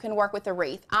ways you can work with the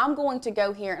wreath, I'm going to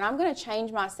go here and I'm going to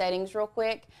change my settings real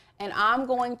quick, and I'm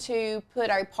going to put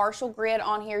a partial grid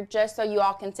on here just so you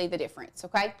all can see the difference,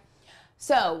 okay?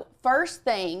 So first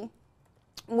thing,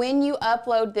 when you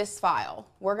upload this file,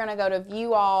 we're going to go to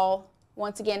View All.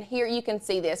 Once again, here you can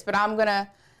see this, but I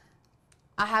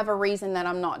have a reason that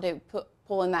I'm not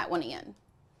pulling that one in.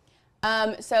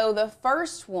 So the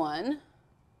first one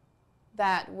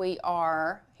that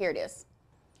here it is.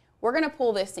 We're going to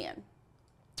pull this in.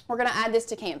 We're going to add this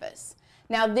to Canvas.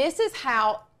 Now this is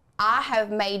how I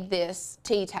have made this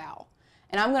tea towel,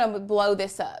 and I'm going to blow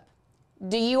this up.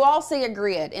 Do you all see a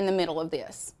grid in the middle of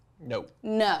this? Nope.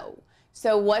 No.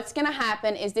 So what's going to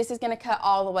happen is this is going to cut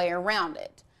all the way around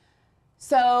it.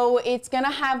 So it's going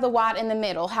to have the white in the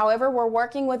middle. However, we're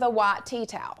working with a white tea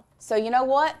towel. So you know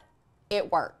what?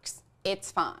 It works.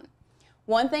 It's fine.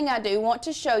 One thing I do want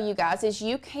to show you guys is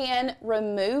you can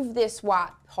remove this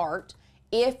white part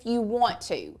if you want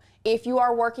to. If you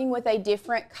are working with a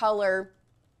different color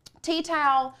tea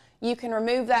towel, you can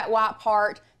remove that white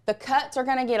part. The cuts are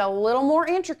going to get a little more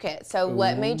intricate, so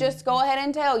let me just go ahead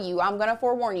and tell you, I'm going to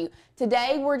forewarn you.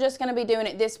 Today, we're just going to be doing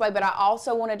it this way, but I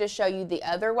also wanted to show you the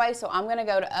other way, so I'm going to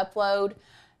go to Upload.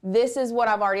 This is what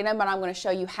I've already done, but I'm going to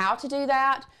show you how to do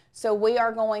that. So we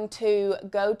are going to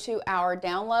go to our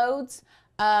downloads.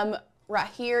 Right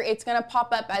here, it's going to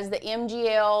pop up as the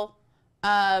MGL.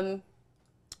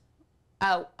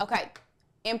 Okay.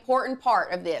 Important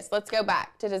part of this. Let's go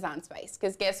back to Design Space,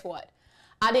 because guess what?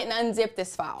 I didn't unzip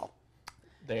this file.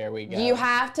 There we go. You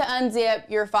have to unzip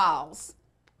your files.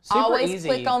 Super Always easy.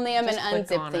 click on them Just and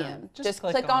click unzip on them. Just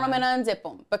click click on them on and unzip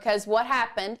them. Because what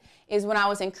happened is when I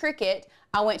was in Cricut,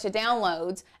 I went to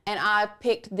Downloads and I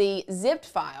picked the zipped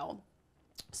file.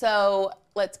 So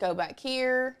let's go back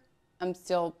here. I'm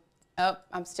still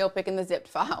picking the zipped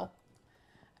file.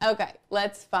 Okay,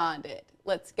 let's find it.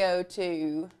 Let's go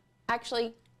to,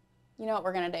 actually, you know what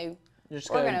we're gonna do?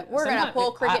 We're gonna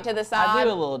pull Cricut to the side. I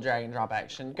do a little drag and drop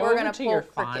action. Go over to your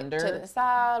Finder. To the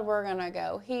side. We're gonna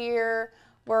go here.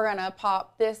 We're gonna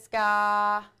pop this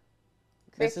guy.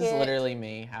 Cricut. This is literally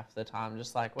me half the time,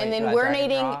 just like wait. And then we're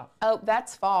needing. Oh,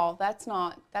 that's fall. That's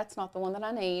not the one that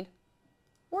I need.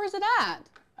 Where is it at?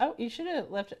 Oh, you should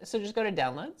have left it. So just go to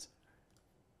Downloads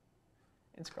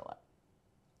and scroll up.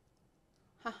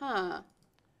 Haha.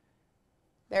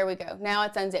 There we go. Now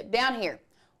it's unzipped. Down here,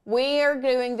 we're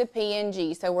doing the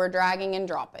PNG, so we're dragging and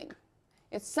dropping.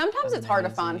 Sometimes it's hard to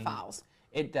find files.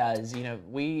 It does. You know,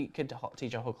 we could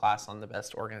teach a whole class on the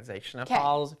best organization of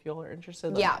files if you all are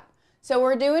interested. Yeah. So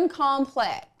we're doing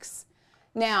complex.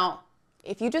 Now,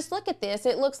 if you just look at this,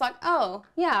 it looks like, oh,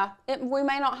 yeah, we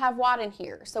may not have white in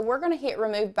here. So we're going to hit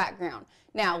Remove Background.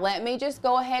 Now, let me just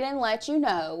go ahead and let you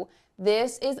know,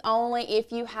 this is only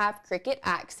if you have Cricut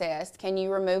access. Can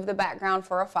you remove the background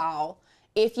for a file?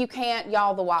 If you can't,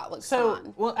 y'all, the white looks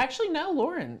fine. Well, actually, no,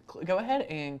 Lauren, go ahead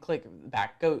and click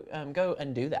back. Go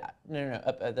undo that. No,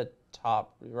 up at the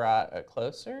top right,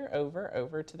 closer,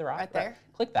 over to the right. Right there?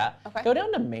 Click that. Okay. Go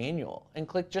down to Manual and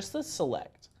click just the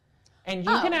Select. And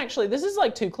you can actually, this is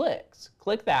like 2 clicks.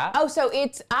 Click that. Oh, so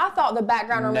I thought the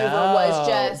background remover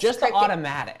was just the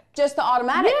automatic. Just the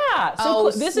automatic? Yeah.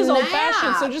 So this is old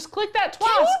fashioned. So just click that twice.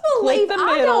 Can you believe click the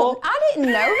middle. I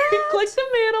didn't know that. Click the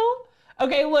middle.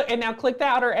 Okay, look, and now click the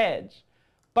outer edge.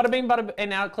 Bada bing, bada bing, and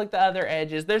now click the other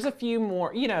edges. There's a few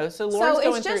more, you know, so Lauren's going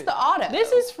through. So it's just the auto.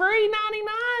 This is free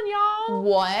 $99, y'all.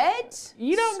 What?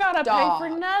 You don't gotta pay for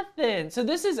nothing. So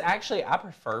this is actually, I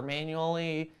prefer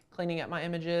manually cleaning up my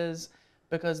images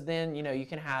because then, you know, you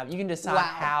can decide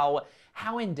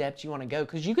how in depth you want to go,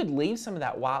 because you could leave some of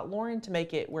that white, Lauren, to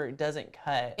make it where it doesn't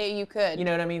cut. Yeah, you could. You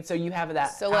know what I mean? So you have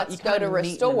that. So let's go to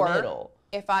restore.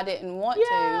 If I didn't want to.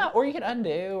 Yeah, or you could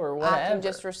undo or whatever. I can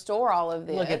just restore all of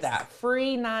this. Look at that.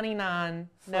 Free $99.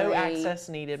 No access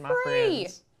needed, my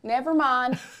friends. Never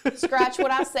mind. Scratch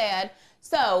what I said.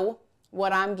 So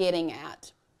what I'm getting at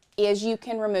is you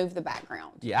can remove the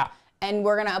background. Yeah. And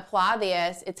we're going to apply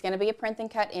this. It's going to be a print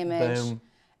and cut image. Boom.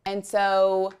 And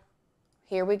so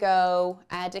here we go.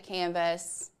 Add to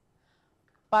canvas.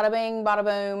 Bada bing, bada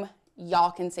boom.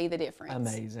 Y'all can see the difference.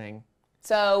 Amazing.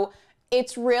 So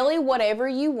it's really whatever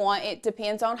you want. It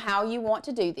depends on how you want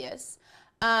to do this.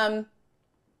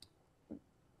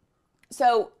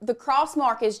 So the cross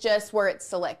mark is just where it's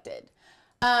selected.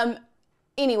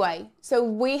 Anyway, so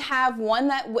we have one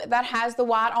that has the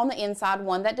white on the inside,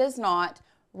 one that does not.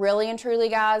 Really and truly,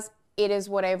 guys, it is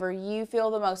whatever you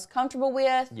feel the most comfortable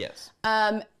with. Yes.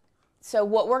 So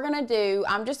what we're going to do,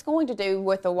 I'm just going to do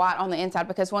with the white on the inside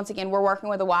because once again, we're working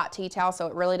with a white tea towel, so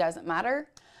it really doesn't matter.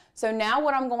 So now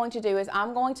what I'm going to do is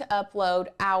I'm going to upload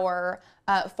our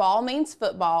Fall Means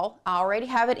Football. I already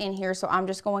have it in here, so I'm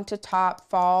just going to type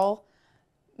Fall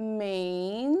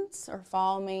Means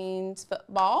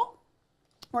Football.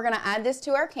 We're going to add this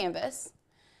to our canvas.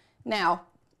 Now,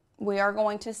 we are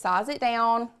going to size it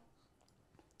down.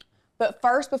 But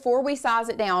first, before we size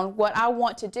it down, what I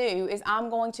want to do is I'm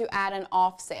going to add an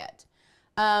offset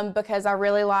because I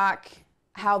really like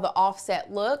how the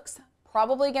offset looks.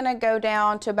 Probably going to go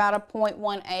down to about a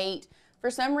 0.18.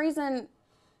 For some reason,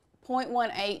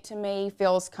 0.18 to me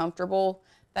feels comfortable.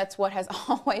 That's what has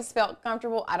always felt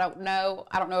comfortable. I don't know.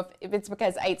 I don't know if it's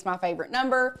because 8's my favorite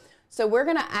number. So we're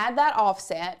going to add that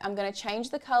offset. I'm going to change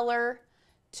the color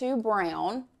to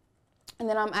brown. And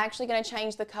then I'm actually going to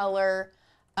change the color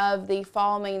of the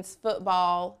Fall Means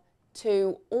Football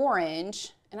to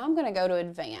orange. And I'm going to go to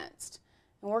advanced.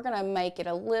 And we're going to make it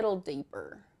a little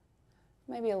deeper.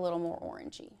 Maybe a little more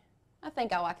orangey. I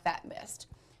think I like that best.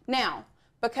 Now,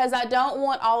 because I don't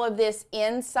want all of this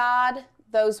inside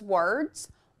those words,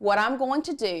 what I'm going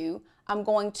to do, I'm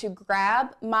going to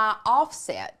grab my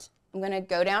offset. I'm going to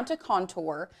go down to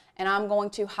contour and I'm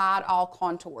going to hide all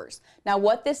contours. Now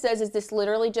what this does is this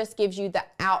literally just gives you the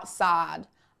outside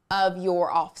of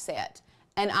your offset.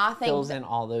 And I think fills in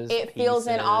all those pieces. Fills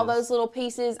in all those little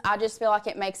pieces. I just feel like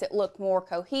it makes it look more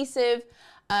cohesive.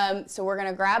 So we're going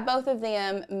to grab both of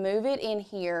them, move it in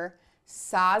here,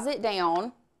 size it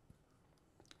down,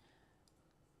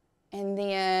 and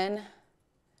then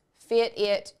fit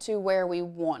it to where we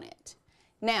want it.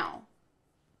 Now,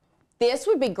 this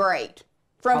would be great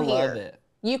from here. I love it.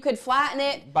 You could flatten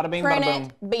it, bada bing, print bada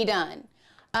it, be done.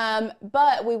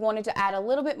 But we wanted to add a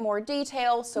little bit more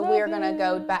detail, so we're going to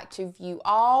go back to View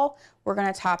All. We're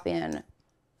going to type in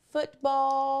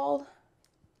football.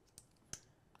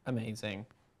 Amazing.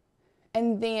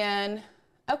 And then,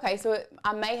 okay, so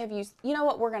I may have used, you know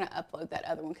what, we're going to upload that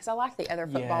other one because I like the other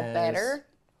football better.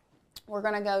 We're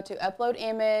going to go to Upload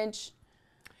Image.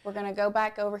 We're going to go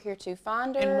back over here to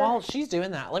Finder. And while she's doing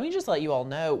that, let me just let you all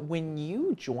know, when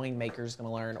you join Maker's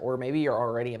Gonna Learn, or maybe you're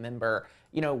already a member,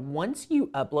 you know, once you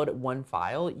upload one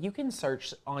file, you can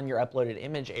search on your uploaded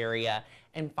image area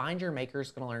and find your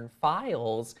Maker's Gonna Learn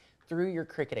files through your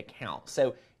Cricut account.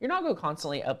 So you're not going to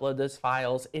constantly upload those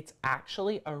files. It's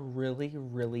actually a really,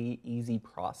 really easy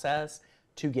process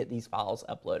to get these files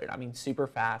uploaded. I mean, super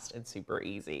fast and super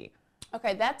easy.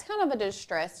 Okay, that's kind of a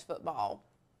distressed football,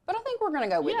 but I think we're going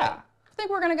to go with it. I think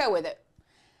we're going to go with it.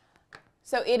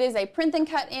 So it is a print and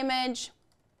cut image.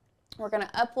 We're going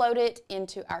to upload it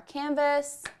into our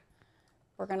canvas.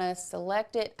 We're going to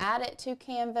select it, add it to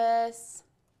canvas.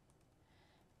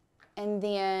 And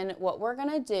then what we're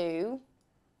going to do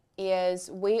is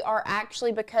we are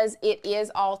actually, because it is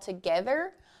all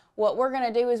together, what we're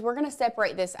going to do is we're going to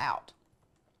separate this out.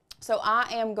 So I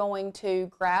am going to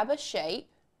grab a shape,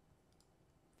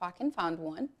 if I can find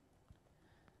one.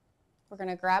 We're going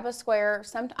to grab a square.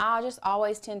 I just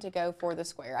always tend to go for the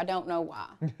square. I don't know why.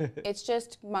 It's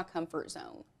just my comfort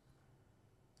zone.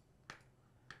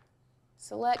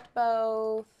 Select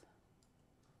both.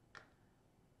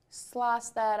 Slice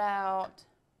that out.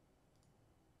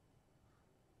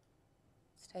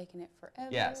 taking it forever.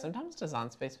 Yeah, sometimes Design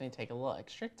Space may take a little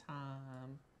extra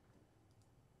time.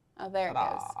 Oh, there it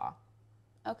Ta-da.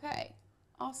 goes. Okay,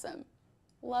 awesome.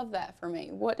 Love that for me.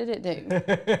 What did it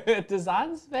do?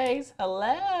 Design Space,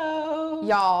 hello.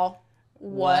 Y'all,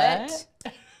 what?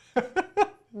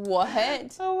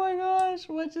 What? Oh my gosh,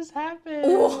 what just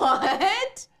happened?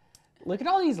 What? Look at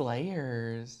all these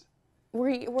layers.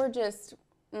 We're just,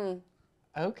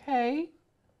 Okay.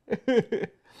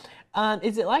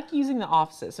 Is it like using the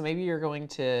opposite? So maybe you're going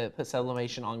to put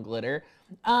sublimation on glitter.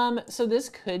 So this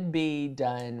could be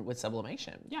done with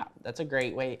sublimation. Yeah, that's a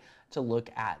great way to look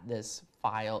at this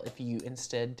file. If you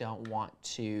instead don't want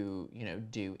to, you know,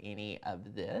 do any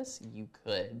of this, you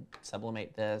could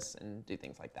sublimate this and do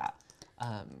things like that.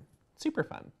 Super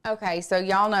fun. Okay, so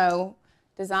y'all know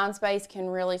Design Space can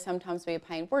really sometimes be a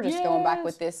pain. We're just going back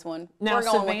with this one. Now, We're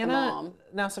going with the mom.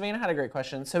 Now, Savannah had a great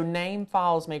question. So name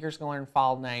files, Makers Gonna Learn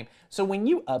file name. So when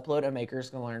you upload a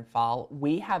Makers Gonna Learn file,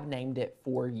 we have named it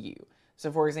for you.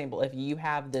 So for example, if you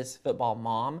have this football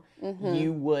mom,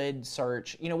 you would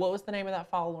search, you know, what was the name of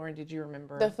that file, Lauren? Did you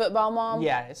remember? The football mom?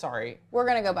 Yeah, sorry. We're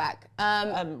going to go back.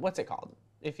 What's it called?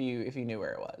 If you knew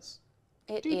where it was.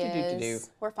 It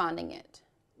is. We're finding it.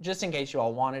 Just in case you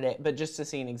all wanted it, but just to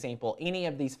see an example, any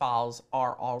of these files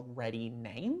are already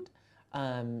named.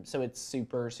 So it's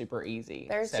super, super easy.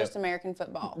 There's just American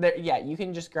football. Yeah, you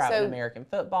can just grab an American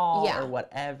football or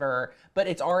whatever, but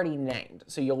it's already named.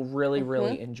 So you'll really,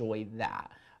 really enjoy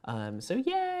that. So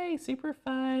yay, super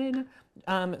fun.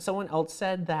 Someone else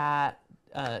said that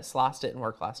Slice didn't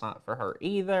work last night for her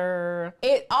either.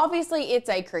 Obviously, it's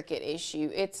a Cricut issue.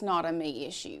 It's not a me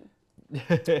issue.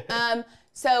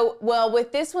 So, well,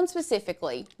 with this one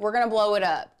specifically, we're going to blow it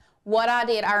up. What I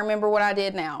did, I remember what I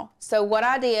did now. So what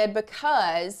I did,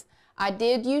 because I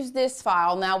did use this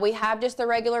file, now we have just the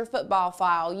regular football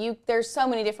file. There's so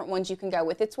many different ones you can go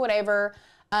with. It's whatever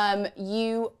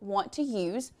you want to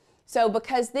use. So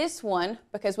because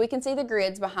we can see the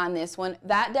grids behind this one,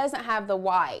 that doesn't have the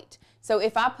white. So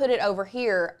if I put it over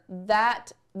here,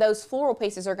 those floral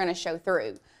pieces are going to show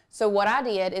through. So what I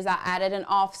did is I added an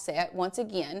offset once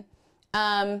again.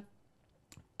 And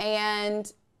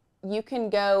you can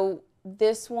go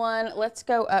this one, let's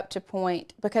go up to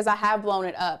point, because I have blown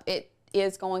it up. It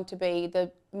is going to be,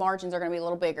 the margins are going to be a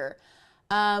little bigger.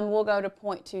 We'll go to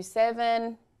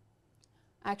 0.27.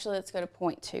 Actually, let's go to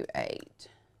 0.28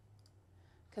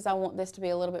 because I want this to be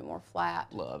a little bit more flat.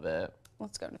 Love it.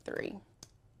 Let's go to 3.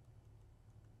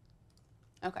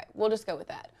 Okay, we'll just go with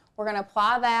that. We're going to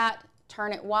apply that,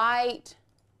 turn it white,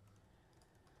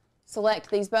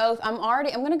 select these both. I'm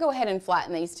going to go ahead and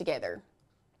flatten these together.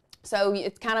 So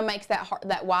it kind of makes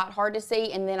that white hard to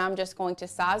see, and then I'm just going to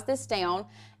size this down.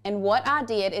 And what I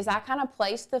did is I kind of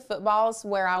placed the footballs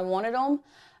where I wanted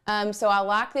them. So I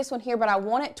like this one here, but I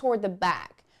want it toward the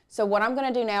back. So what I'm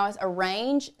going to do now is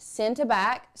arrange, send to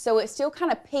back, so it still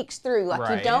kind of peeks through,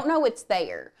 like you don't know it's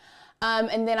there.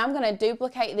 And then I'm going to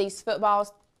duplicate these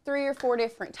footballs 3 or 4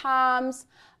 different times.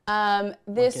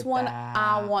 This one,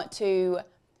 I want to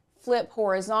flip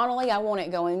horizontally. I want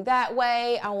it going that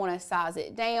way. I want to size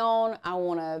it down. I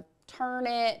want to turn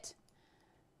it,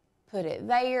 put it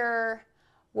there.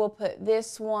 We'll put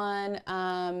this one,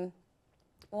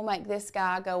 we'll make this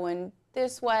guy going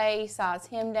this way, size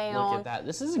him down. Look at that.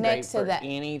 This is great for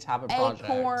any type of project.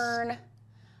 Acorn.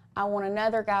 I want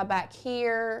another guy back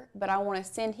here, but I want to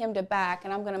send him to back,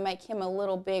 and I'm going to make him a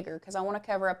little bigger because I want to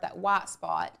cover up that white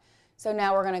spot. So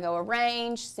now we're going to go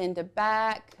arrange, send to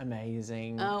back.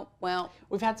 Amazing. Oh, well.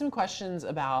 We've had some questions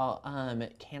about,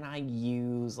 can I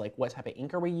use, like, what type of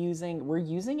ink are we using? We're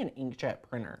using an inkjet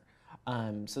printer.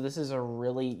 So this is a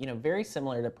really, very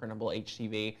similar to printable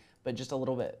HTV, but just a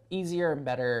little bit easier and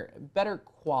better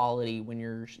quality when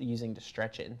you're using to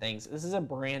stretch it and things. This is a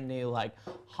brand new, like,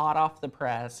 hot off the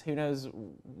press. Who knows?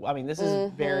 I mean, this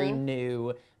is very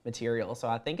new material. So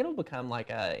I think it'll become like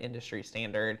a industry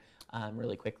standard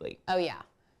really quickly. Oh yeah.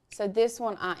 So this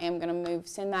one I am gonna move,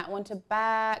 send that one to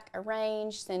back,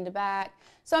 arrange, send to back.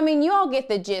 So I mean, you all get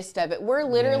the gist of it. We're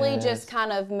literally just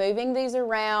kind of moving these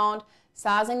around,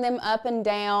 sizing them up and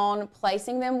down,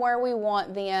 placing them where we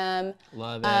want them.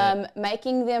 Love it.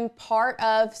 Making them part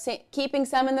of, keeping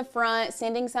some in the front,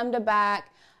 sending some to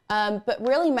back, but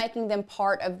really making them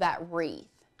part of that wreath,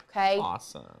 okay?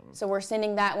 Awesome. So we're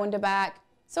sending that one to back.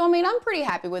 So I mean, I'm pretty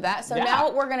happy with that. So now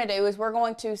what we're gonna do is we're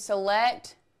going to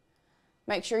select,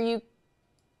 make sure you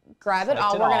grab it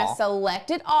all. We're gonna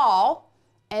select it all,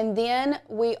 and then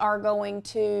we are going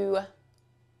to,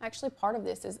 actually part of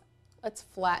this is, let's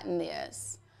flatten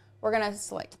this. We're gonna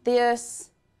select this.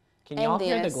 Can y'all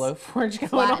hear the Glowforge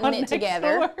going on flatten it next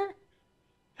together. door?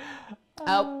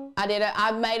 Oh,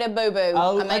 I made a boo-boo.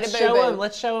 Oh, I made let's a show boo-boo. them.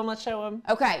 Let's show them. Let's show them.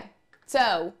 Okay,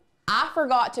 so I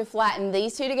forgot to flatten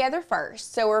these two together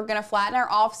first. So we're gonna flatten our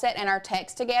offset and our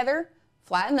text together,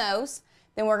 flatten those.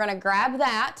 Then we're gonna grab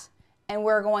that and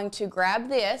we're going to grab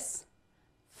this,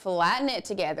 flatten it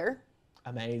together.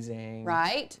 Amazing.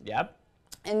 Right? Yep.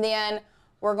 And then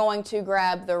we're going to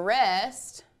grab the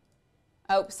rest.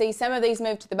 Oh, see, some of these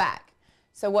move to the back.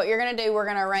 So what you're gonna do, we're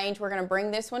gonna arrange, we're gonna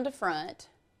bring this one to front.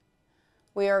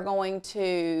 We are going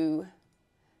to,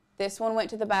 this one went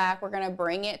to the back, we're gonna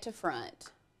bring it to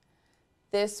front.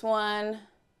 This one,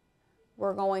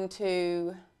 we're going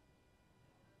to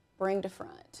bring to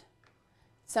front.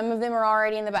 Some of them are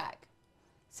already in the back.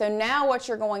 So now what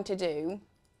you're going to do,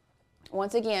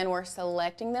 once again, we're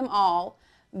selecting them all.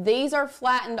 These are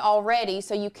flattened already,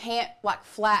 so you can't like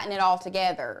flatten it all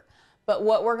together. But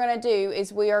what we're gonna do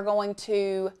is we are going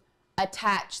to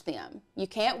attach them. You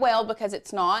can't weld because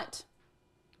it's not,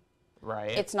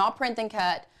 it's not print and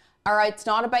cut, or it's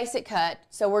not a basic cut.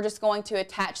 So we're just going to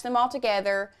attach them all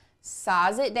together,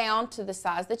 size it down to the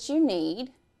size that you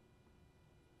need.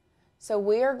 So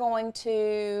we are going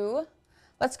to,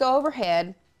 let's go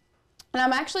overhead. And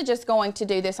I'm actually just going to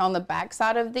do this on the back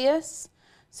side of this.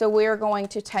 So we're going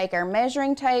to take our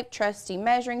measuring tape, trusty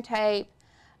measuring tape.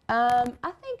 I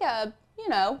think you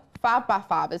know, 5 by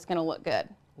 5 is gonna look good.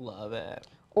 Love it.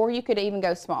 Or you could even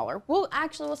go smaller. Well,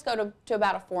 actually, let's go to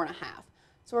about a 4.5.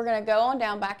 So we're gonna go on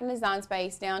down back in Design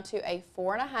Space down to a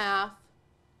 4.5.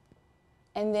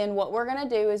 And then what we're gonna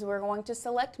do is we're going to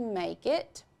select Make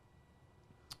It.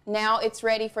 Now it's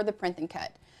ready for the print and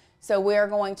cut. So we are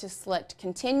going to select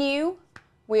Continue.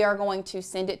 We are going to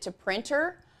send it to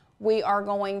printer. We are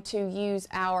going to use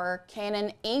our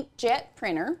Canon inkjet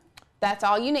printer. That's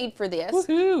all you need for this.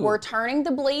 Woohoo. We're turning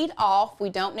the bleed off. We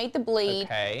don't need the bleed.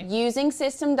 Okay. Using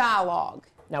system dialog.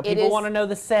 Now people want to know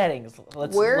the settings.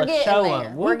 Let's show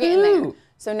them. We're getting there.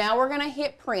 So now we're going to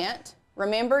hit print.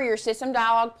 Remember, your system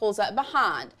dialog pulls up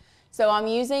behind. So I'm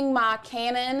using my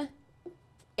Canon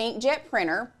inkjet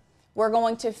printer. We're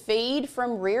going to feed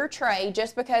from rear tray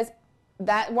just because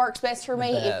that works best for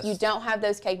me. If you don't have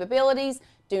those capabilities,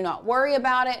 do not worry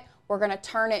about it. We're going to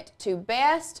turn it to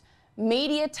best.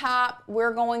 Media type,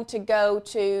 we're going to go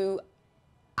to,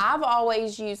 I've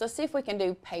always used, let's see if we can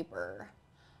do paper.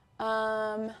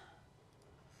 Let's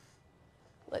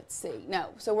see, no.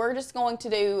 So we're just going to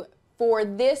do, for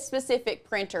this specific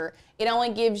printer, it only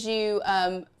gives you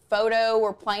photo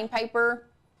or plain paper.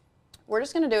 We're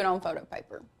just going to do it on photo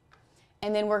paper.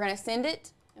 And then we're going to send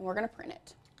it and we're going to print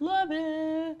it. Love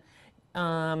it.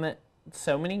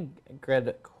 So many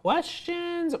good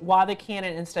questions. Why the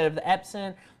Canon instead of the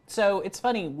Epson? So it's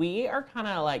funny, we are kind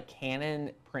of like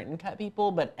Canon print and cut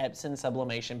people, but Epson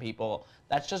sublimation people.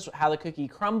 That's just how the cookie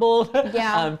crumbled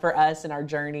for us in our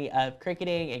journey of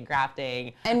cricketing and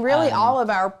crafting. And really all of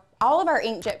our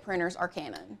inkjet printers are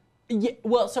Canon. Yeah,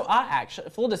 well, so I actually,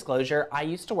 full disclosure, I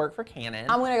used to work for Canon.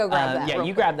 I'm gonna go grab that. Yeah,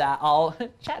 you grab that. I'll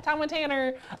chat time with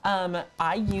Tanner.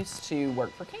 I used to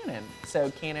work for Canon.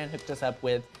 So Canon hooked us up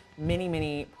with many,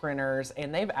 many printers,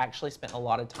 and they've actually spent a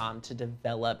lot of time to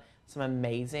develop some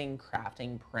amazing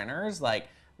crafting printers. Like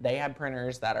they have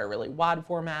printers that are really wide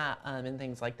format and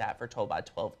things like that for 12 by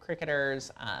 12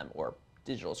 cricketers or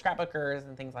digital scrapbookers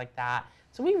and things like that.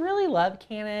 So we really love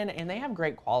Canon, and they have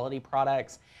great quality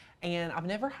products. And I've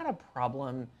never had a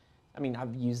problem. I mean,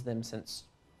 I've used them since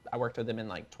I worked with them in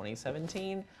like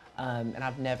 2017, and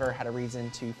I've never had a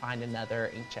reason to find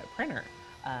another inkjet printer.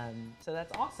 So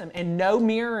that's awesome. And no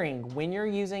mirroring when you're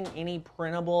using any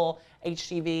printable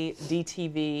HTV,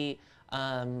 DTV,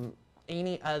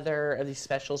 any other of these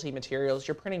specialty materials.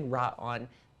 You're printing right on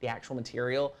the actual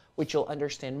material, which you'll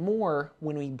understand more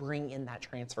when we bring in that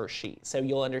transfer sheet. So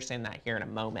you'll understand that here in a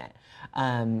moment.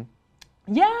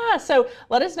 Yeah, so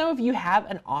let us know if you have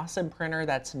an awesome printer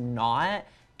that's not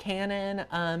Canon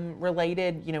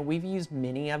related. You know, we've used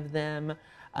many of them,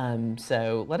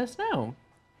 so let us know.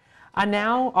 I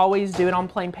now always do it on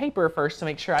plain paper first to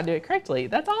make sure I do it correctly.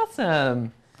 That's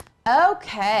awesome.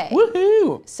 Okay.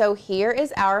 Woohoo! So here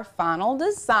is our final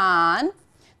design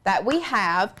that we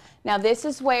have. Now this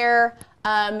is where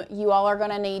you all are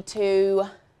gonna need to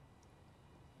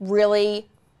really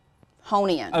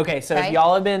hone in. Okay, so if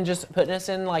y'all have been just putting us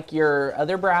in like your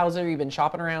other browser, you've been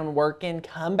shopping around, working,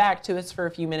 come back to us for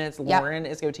a few minutes. Lauren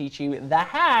is going to teach you the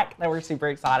hack that we're super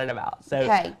excited about.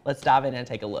 So let's dive in and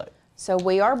take a look. So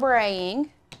we are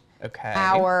braying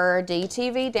our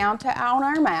DTV down to on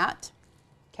our mat.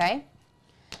 Okay.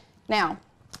 Now,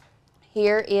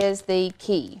 here is the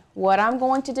key. What I'm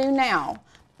going to do now,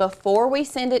 before we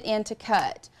send it in to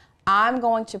cut, I'm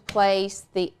going to place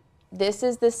the This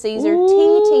is the Caesar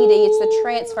TTD. It's the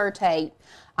transfer tape.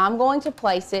 I'm going to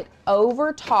place it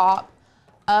over top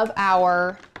of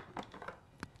our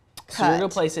cut. So you're going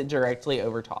to place it directly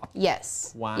over top?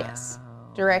 Yes. Wow. Yes.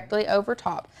 Directly over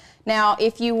top. Now,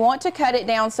 if you want to cut it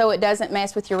down so it doesn't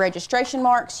mess with your registration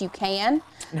marks, you can.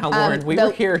 Now, Lauren, we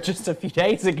were here just a few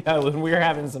days ago and we were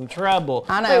having some trouble.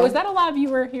 I know. Wait, was that a live you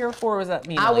were here for, or was that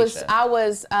me and Alicia? I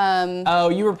was. Oh,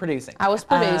 you were producing. I was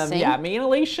producing. Yeah, me and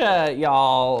Alicia,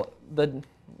 y'all,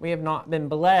 we have not been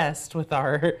blessed with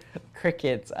our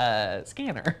Cricut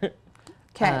scanner.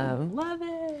 Okay. Love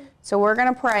it. So we're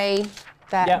going to pray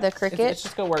that the Cricut. It's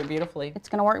just going to work beautifully. It's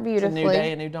going to work beautifully. It's a new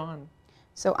day, a new dawn.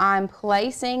 So I'm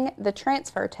placing the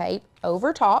transfer tape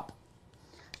over top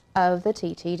of the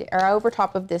TTD, or over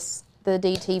top of the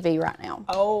DTV right now.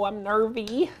 Oh, I'm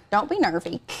nervy. Don't be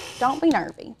nervy. Don't be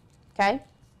nervy. Okay?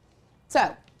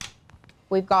 So,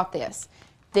 we've got this.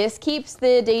 This keeps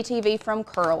the DTV from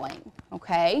curling.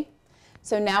 Okay?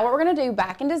 So now what we're going to do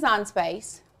back in Design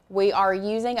Space, we are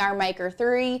using our Maker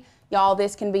 3. Y'all,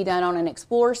 this can be done on an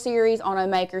Explorer series, on a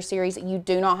Maker series. You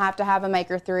do not have to have a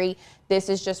Maker 3. This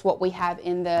is just what we have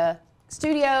in the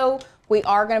studio. We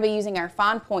are going to be using our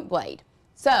fine point blade.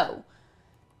 So,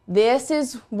 this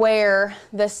is where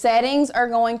the settings are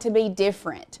going to be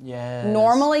different. Yes.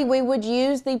 Normally, we would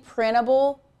use the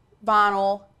printable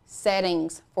vinyl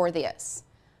settings for this.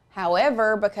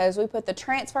 However, because we put the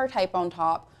transfer tape on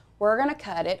top, we're going to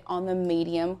cut it on the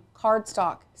medium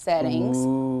cardstock settings.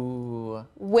 Ooh.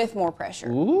 With more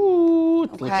pressure. Ooh,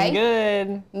 it's Okay. looking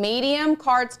good. Medium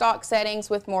cardstock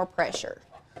settings with more pressure.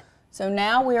 So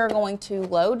now we are going to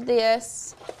load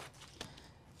this.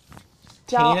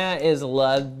 Tina is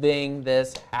loving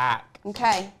this hack.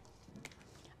 Okay.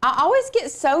 I always get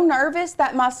so nervous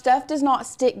that my stuff does not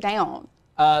stick down.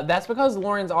 That's because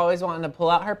Lauren's always wanting to pull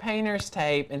out her painter's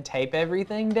tape and tape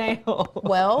everything down.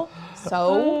 Well,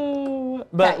 so.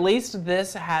 But Okay. at least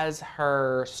this has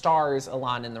her stars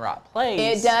aligned in the right place.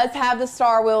 It does have the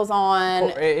star wheels on.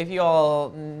 If you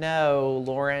all know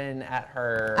Lauren at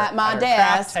My her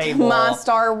desk, craft table, my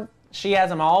star. she has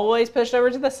them always pushed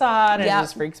over to the side, and Yep. it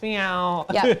just freaks me out.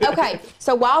 Yeah. Okay.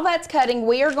 So while that's cutting,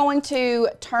 we are going to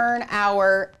turn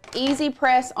our Easy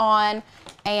Press on,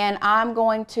 and I'm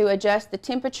going to adjust the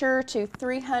temperature to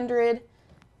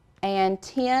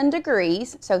 310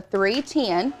 degrees, so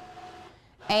 310.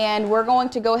 And we're going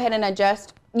to go ahead and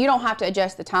adjust. You don't have to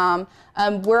adjust the time.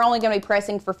 We're only going to be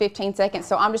pressing for 15 seconds,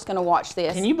 so I'm just going to watch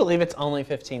this. Can you believe it's only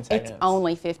 15 seconds? It's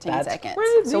only 15 That's seconds.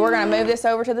 crazy. So we're going to move this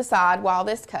over to the side while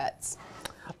this cuts.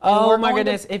 Oh my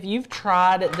goodness, if you've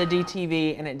tried the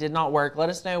DTV and it did not work, let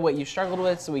us know what you struggled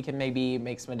with so we can maybe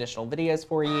make some additional videos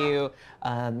for you,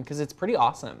 because it's pretty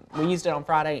awesome. We used it on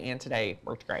Friday and today,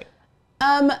 worked great.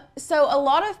 So a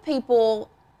lot of people,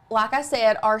 like I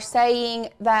said, are saying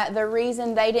that the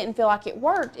reason they didn't feel like it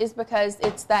worked is because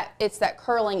it's that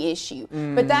curling issue.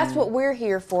 But that's what we're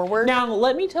here for. Now,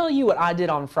 let me tell you what I did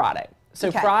on Friday. So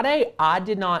Okay. Friday, I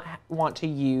did not want to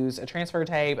use a transfer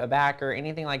tape, a backer,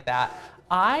 anything like that.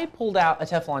 I pulled out a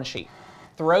Teflon sheet.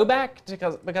 Throwback,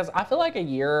 because I feel like a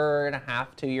year and a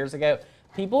half, 2 years ago,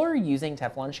 people are using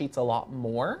Teflon sheets a lot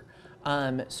more.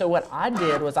 So what I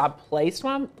did was I placed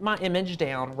my image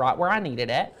down right where I needed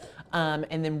it.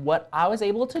 And then what I was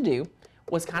able to do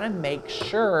was kind of make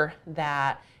sure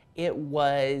that it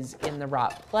was in the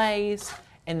right place.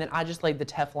 And then I just laid the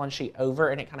Teflon sheet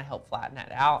over and it kind of helped flatten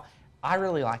it out. I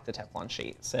really like the Teflon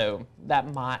sheet, so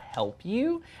that might help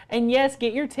you. And yes,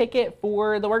 get your ticket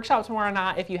for the workshop tomorrow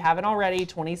night if you haven't already,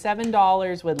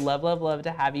 $27. Would love, love, love to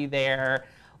have you there.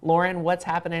 Lauren, what's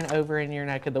happening over in your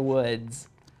neck of the woods?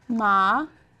 My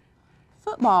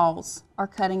footballs are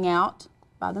cutting out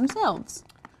by themselves.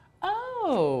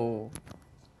 Oh.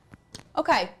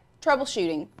 Okay,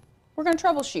 troubleshooting. We're going to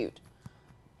troubleshoot.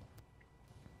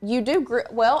 You do,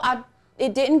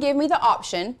 it didn't give me the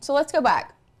option, so let's go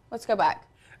back. Let's go back.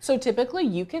 So typically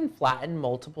you can flatten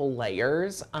multiple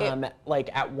layers like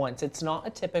at once. It's not a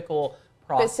typical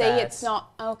process. But see, it's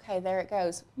not, okay, there it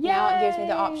goes. Now it gives me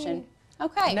the option.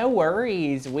 Okay. No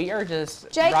worries. We are just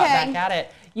JK. right back at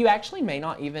it. You actually may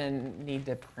not even need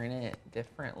to print it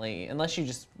differently unless you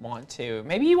just want to.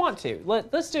 Maybe you want to.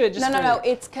 Let's do it just No,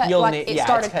 it's cut, like it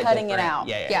started cutting it out.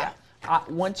 Yeah.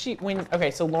 Okay,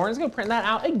 so Lauren's gonna print that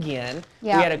out again.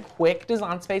 Yeah. We had a quick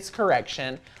Design Space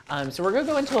correction. So we're gonna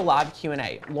go into a live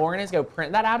Q&A. Lauren is gonna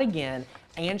print that out again,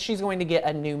 and she's going to get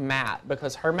a new mat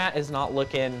because her mat is not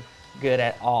looking good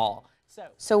at all.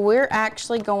 So we're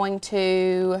actually going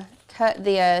to cut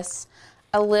this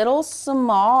a little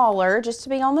smaller just to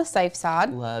be on the safe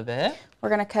side. Love it. We're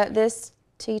gonna cut this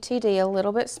TTD a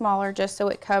little bit smaller just so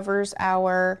it covers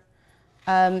our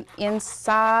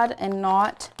inside and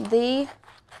not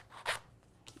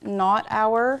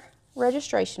our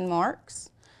registration marks.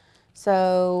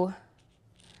 So,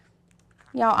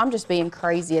 y'all, I'm just being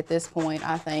crazy at this point,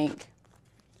 I think.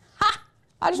 Ha!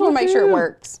 I just want to make sure it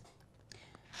works.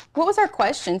 What was our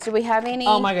questions? Do we have any?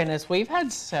 Oh my goodness, we've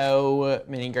had so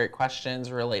many great questions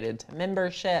related to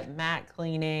membership, mat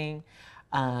cleaning.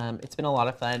 It's been a lot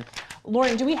of fun.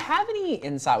 Lauren, do we have any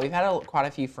insight? We've had quite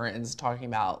a few friends talking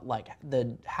about like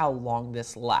how long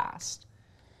this lasts.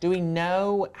 Do we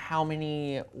know how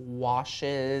many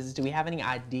washes? Do we have any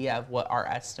idea of what our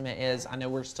estimate is? I know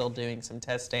we're still doing some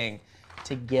testing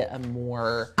to get a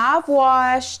more... I've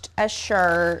washed a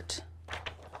shirt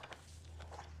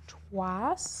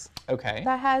twice. Okay.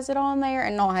 That has it on there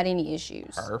and not had any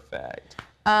issues. Perfect.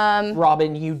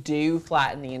 Robin, you do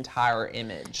flatten the entire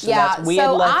image. So yeah, we had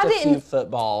left a few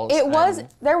footballs.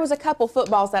 There was a couple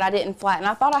footballs that I didn't flatten.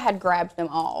 I thought I had grabbed them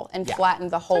all and flattened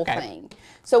the whole thing.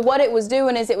 So what it was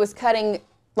doing is it was cutting,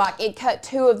 like it cut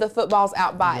 2 of the footballs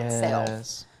out by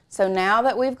itself. So now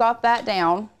that we've got that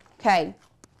down, okay.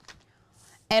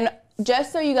 And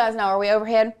just so you guys know, are we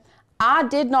overhead? I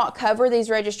did not cover these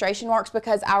registration marks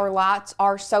because our lights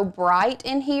are so bright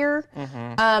in here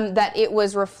that it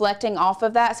was reflecting off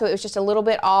of that. So it was just a little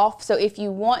bit off. So if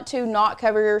you want to not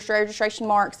cover your registration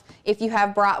marks, if you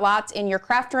have bright lights in your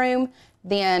craft room,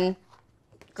 then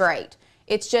great.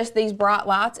 It's just these bright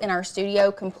lights in our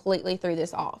studio completely threw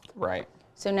this off. Right.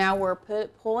 So now we're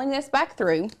pulling this back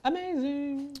through.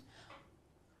 Amazing.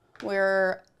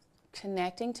 We're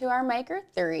connecting to our Maker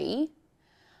 3.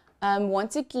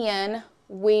 Once again,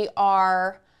 we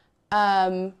are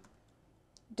doing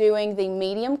the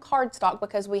medium cardstock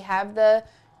because we have the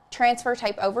transfer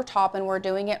tape over top and we're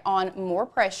doing it on more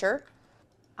pressure.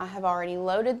 I have already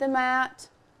loaded the mat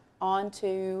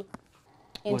into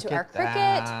our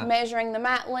Cricut, measuring the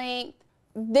mat length.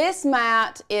 This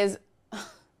mat is...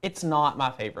 It's not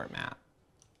my favorite mat.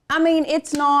 I mean,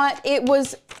 it's not. It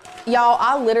was, y'all,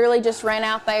 I literally just ran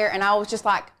out there and I was just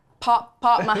like, pop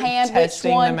my hand,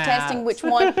 testing which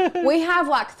one. We have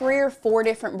like 3 or 4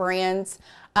 different brands.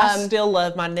 I still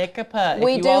love my Nikapa.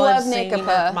 We do love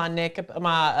Nikapa. My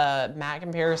mat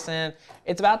comparison.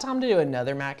 It's about time to do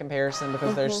another mat comparison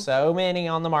because there's so many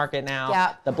on the market now.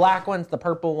 Yeah. The black ones, the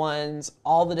purple ones,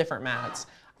 all the different mats.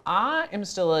 I am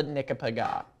still a Nikapa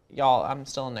guy. Y'all, I'm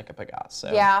still a Nikapa guy,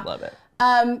 so love it.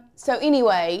 So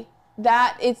anyway,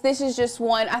 this is just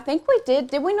one. I think we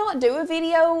did we not do a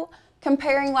video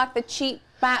comparing like the cheap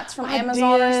mats from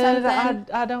Amazon or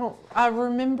something? I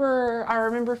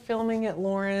remember filming it,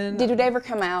 Lauren. Did it ever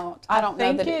come out? I don't know.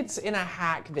 I think it's in a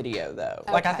hack video though.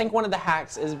 Okay. Like I think one of the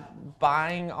hacks is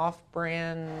buying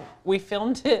off-brand. We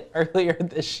filmed it earlier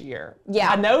this year.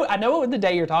 Yeah. I know what the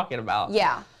day you're talking about.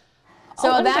 Yeah.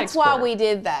 So that's why we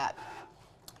did that.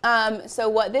 So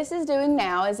what this is doing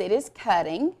now is it is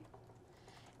cutting.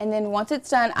 And then once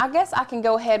it's done, I guess I can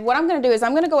go ahead. What I'm going to do is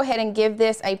I'm going to go ahead and give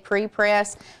this a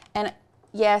pre-press. And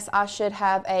yes, I should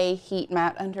have a heat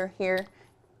mat under here.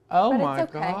 Oh my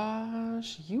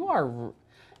gosh, you are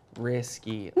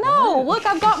risky. No, look,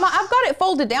 I've got it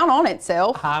folded down on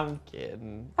itself. I'm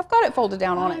kidding. I've got it folded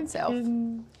down on itself.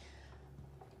 Kidding.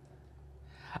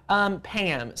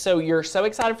 Pam, so you're so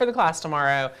excited for the class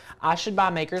tomorrow. I should buy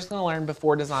Maker's Gonna Learn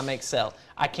before Design Makes Sale.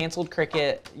 I canceled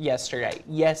Cricut yesterday.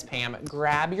 Yes, Pam,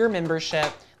 grab your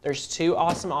membership. There's 2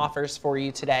 awesome offers for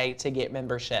you today to get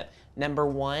membership. Number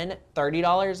 1,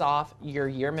 $30 off your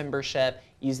year membership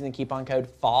using the coupon code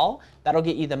FALL. That'll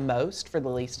get you the most for the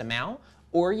least amount.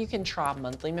 Or you can try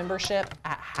monthly membership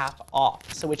at half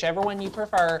off. So whichever one you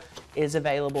prefer is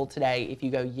available today. If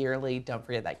you go yearly, don't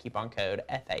forget that coupon code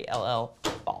FALL,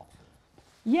 FALL.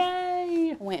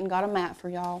 Yay! Went and got a mat for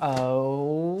y'all.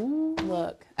 Oh.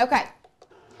 Look. Okay.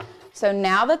 So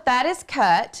now that that is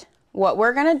cut, what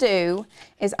we're gonna do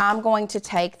is I'm going to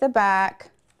take the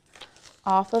back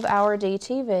off of our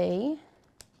DTV.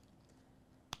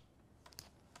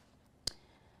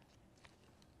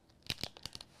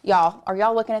 Y'all, are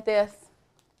y'all looking at this?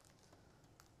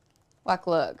 Like,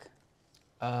 look.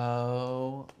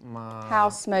 Oh my. How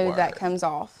smooth that comes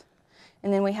off.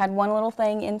 And then we had one little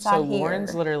thing inside here. So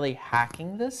Lauren's literally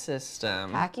hacking the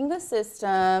system. Hacking the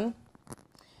system.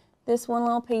 This one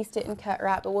little piece didn't cut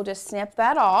right, but we'll just snip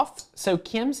that off. So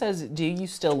Kim says, do you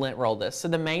still lint roll this? So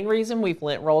the main reason we've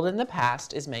lint rolled in the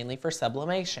past is mainly for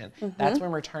sublimation. That's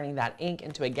when we're turning that ink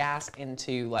into a gas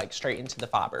into like straight into the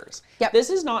fibers. Yep.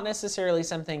 This is not necessarily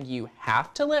something you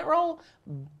have to lint roll,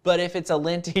 but if it's a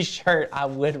linty shirt, I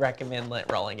would recommend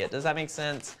lint rolling it. Does that make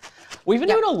sense? We've been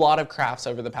doing a lot of crafts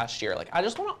over the past year. Like I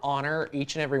just want to honor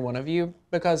each and every one of you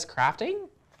because crafting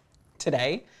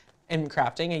today and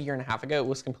crafting a year and a half ago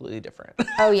was completely different.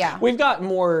 Oh yeah. We've got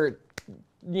more,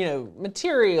 you know,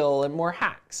 material and more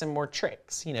hacks and more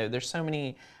tricks. You know, there's so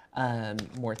many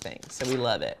more things, so we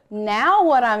love it. Now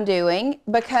what I'm doing,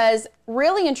 because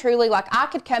really and truly, like I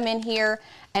could come in here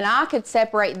and I could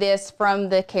separate this from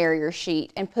the carrier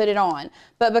sheet and put it on,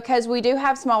 but because we do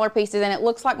have smaller pieces and it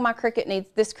looks like my Cricut needs,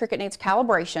 this Cricut needs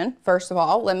calibration, first of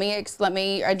all, let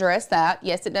me address that.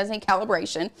 Yes, it does need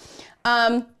calibration.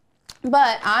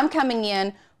 But I'm coming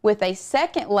in with a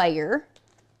second layer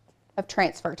of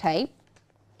transfer tape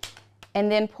and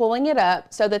then pulling it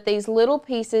up so that these little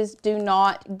pieces do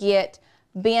not get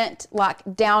bent like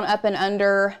down, up, and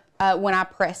under when I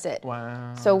press it.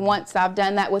 Wow. So once I've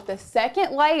done that with the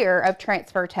second layer of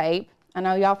transfer tape, I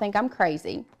know y'all think I'm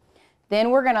crazy,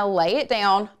 then we're gonna lay it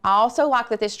down. I also like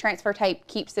that this transfer tape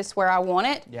keeps this where I want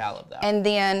it. Yeah, I love that. And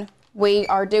then we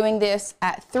are doing this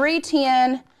at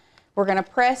 310. We're gonna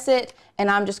press it, and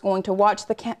I'm just going to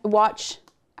watch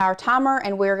our timer,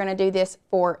 and we're gonna do this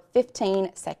for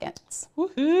 15 seconds.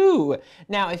 Woohoo!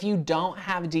 Now, if you don't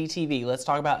have DTV, let's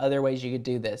talk about other ways you could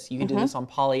do this. You could do this on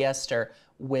polyester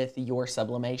with your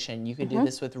sublimation. You could do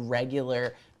this with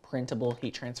regular printable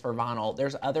heat transfer vinyl.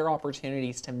 There's other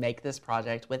opportunities to make this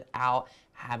project without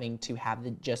having to have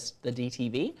just the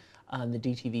DTV. The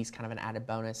DTV is kind of an added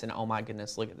bonus, and oh my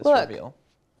goodness, look at this reveal.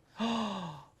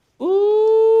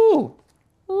 Ooh!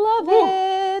 Love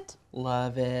it.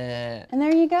 Love it. And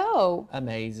there you go.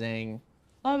 Amazing.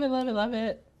 Love it, love it, love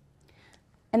it.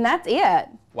 And that's it.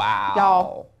 Wow.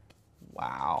 Y'all.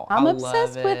 Wow. I'm I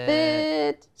obsessed love with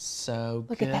it. So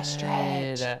Look good. at that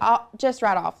stretch. Just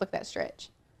right off, look at that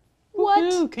stretch.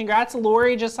 What? Congrats,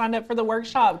 Lori just signed up for the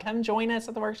workshop. Come join us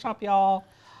at the workshop, y'all.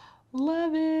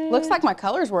 Love it. Looks like my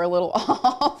colors were a little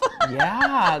off.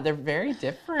 Yeah, they're very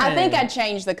different. I think I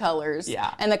changed the colors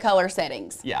and the color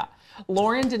settings. Yeah.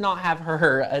 Lauren did not have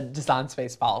her design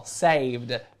space file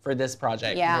saved for this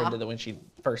project compared to when she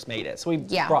first made it. So we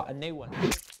brought a new one.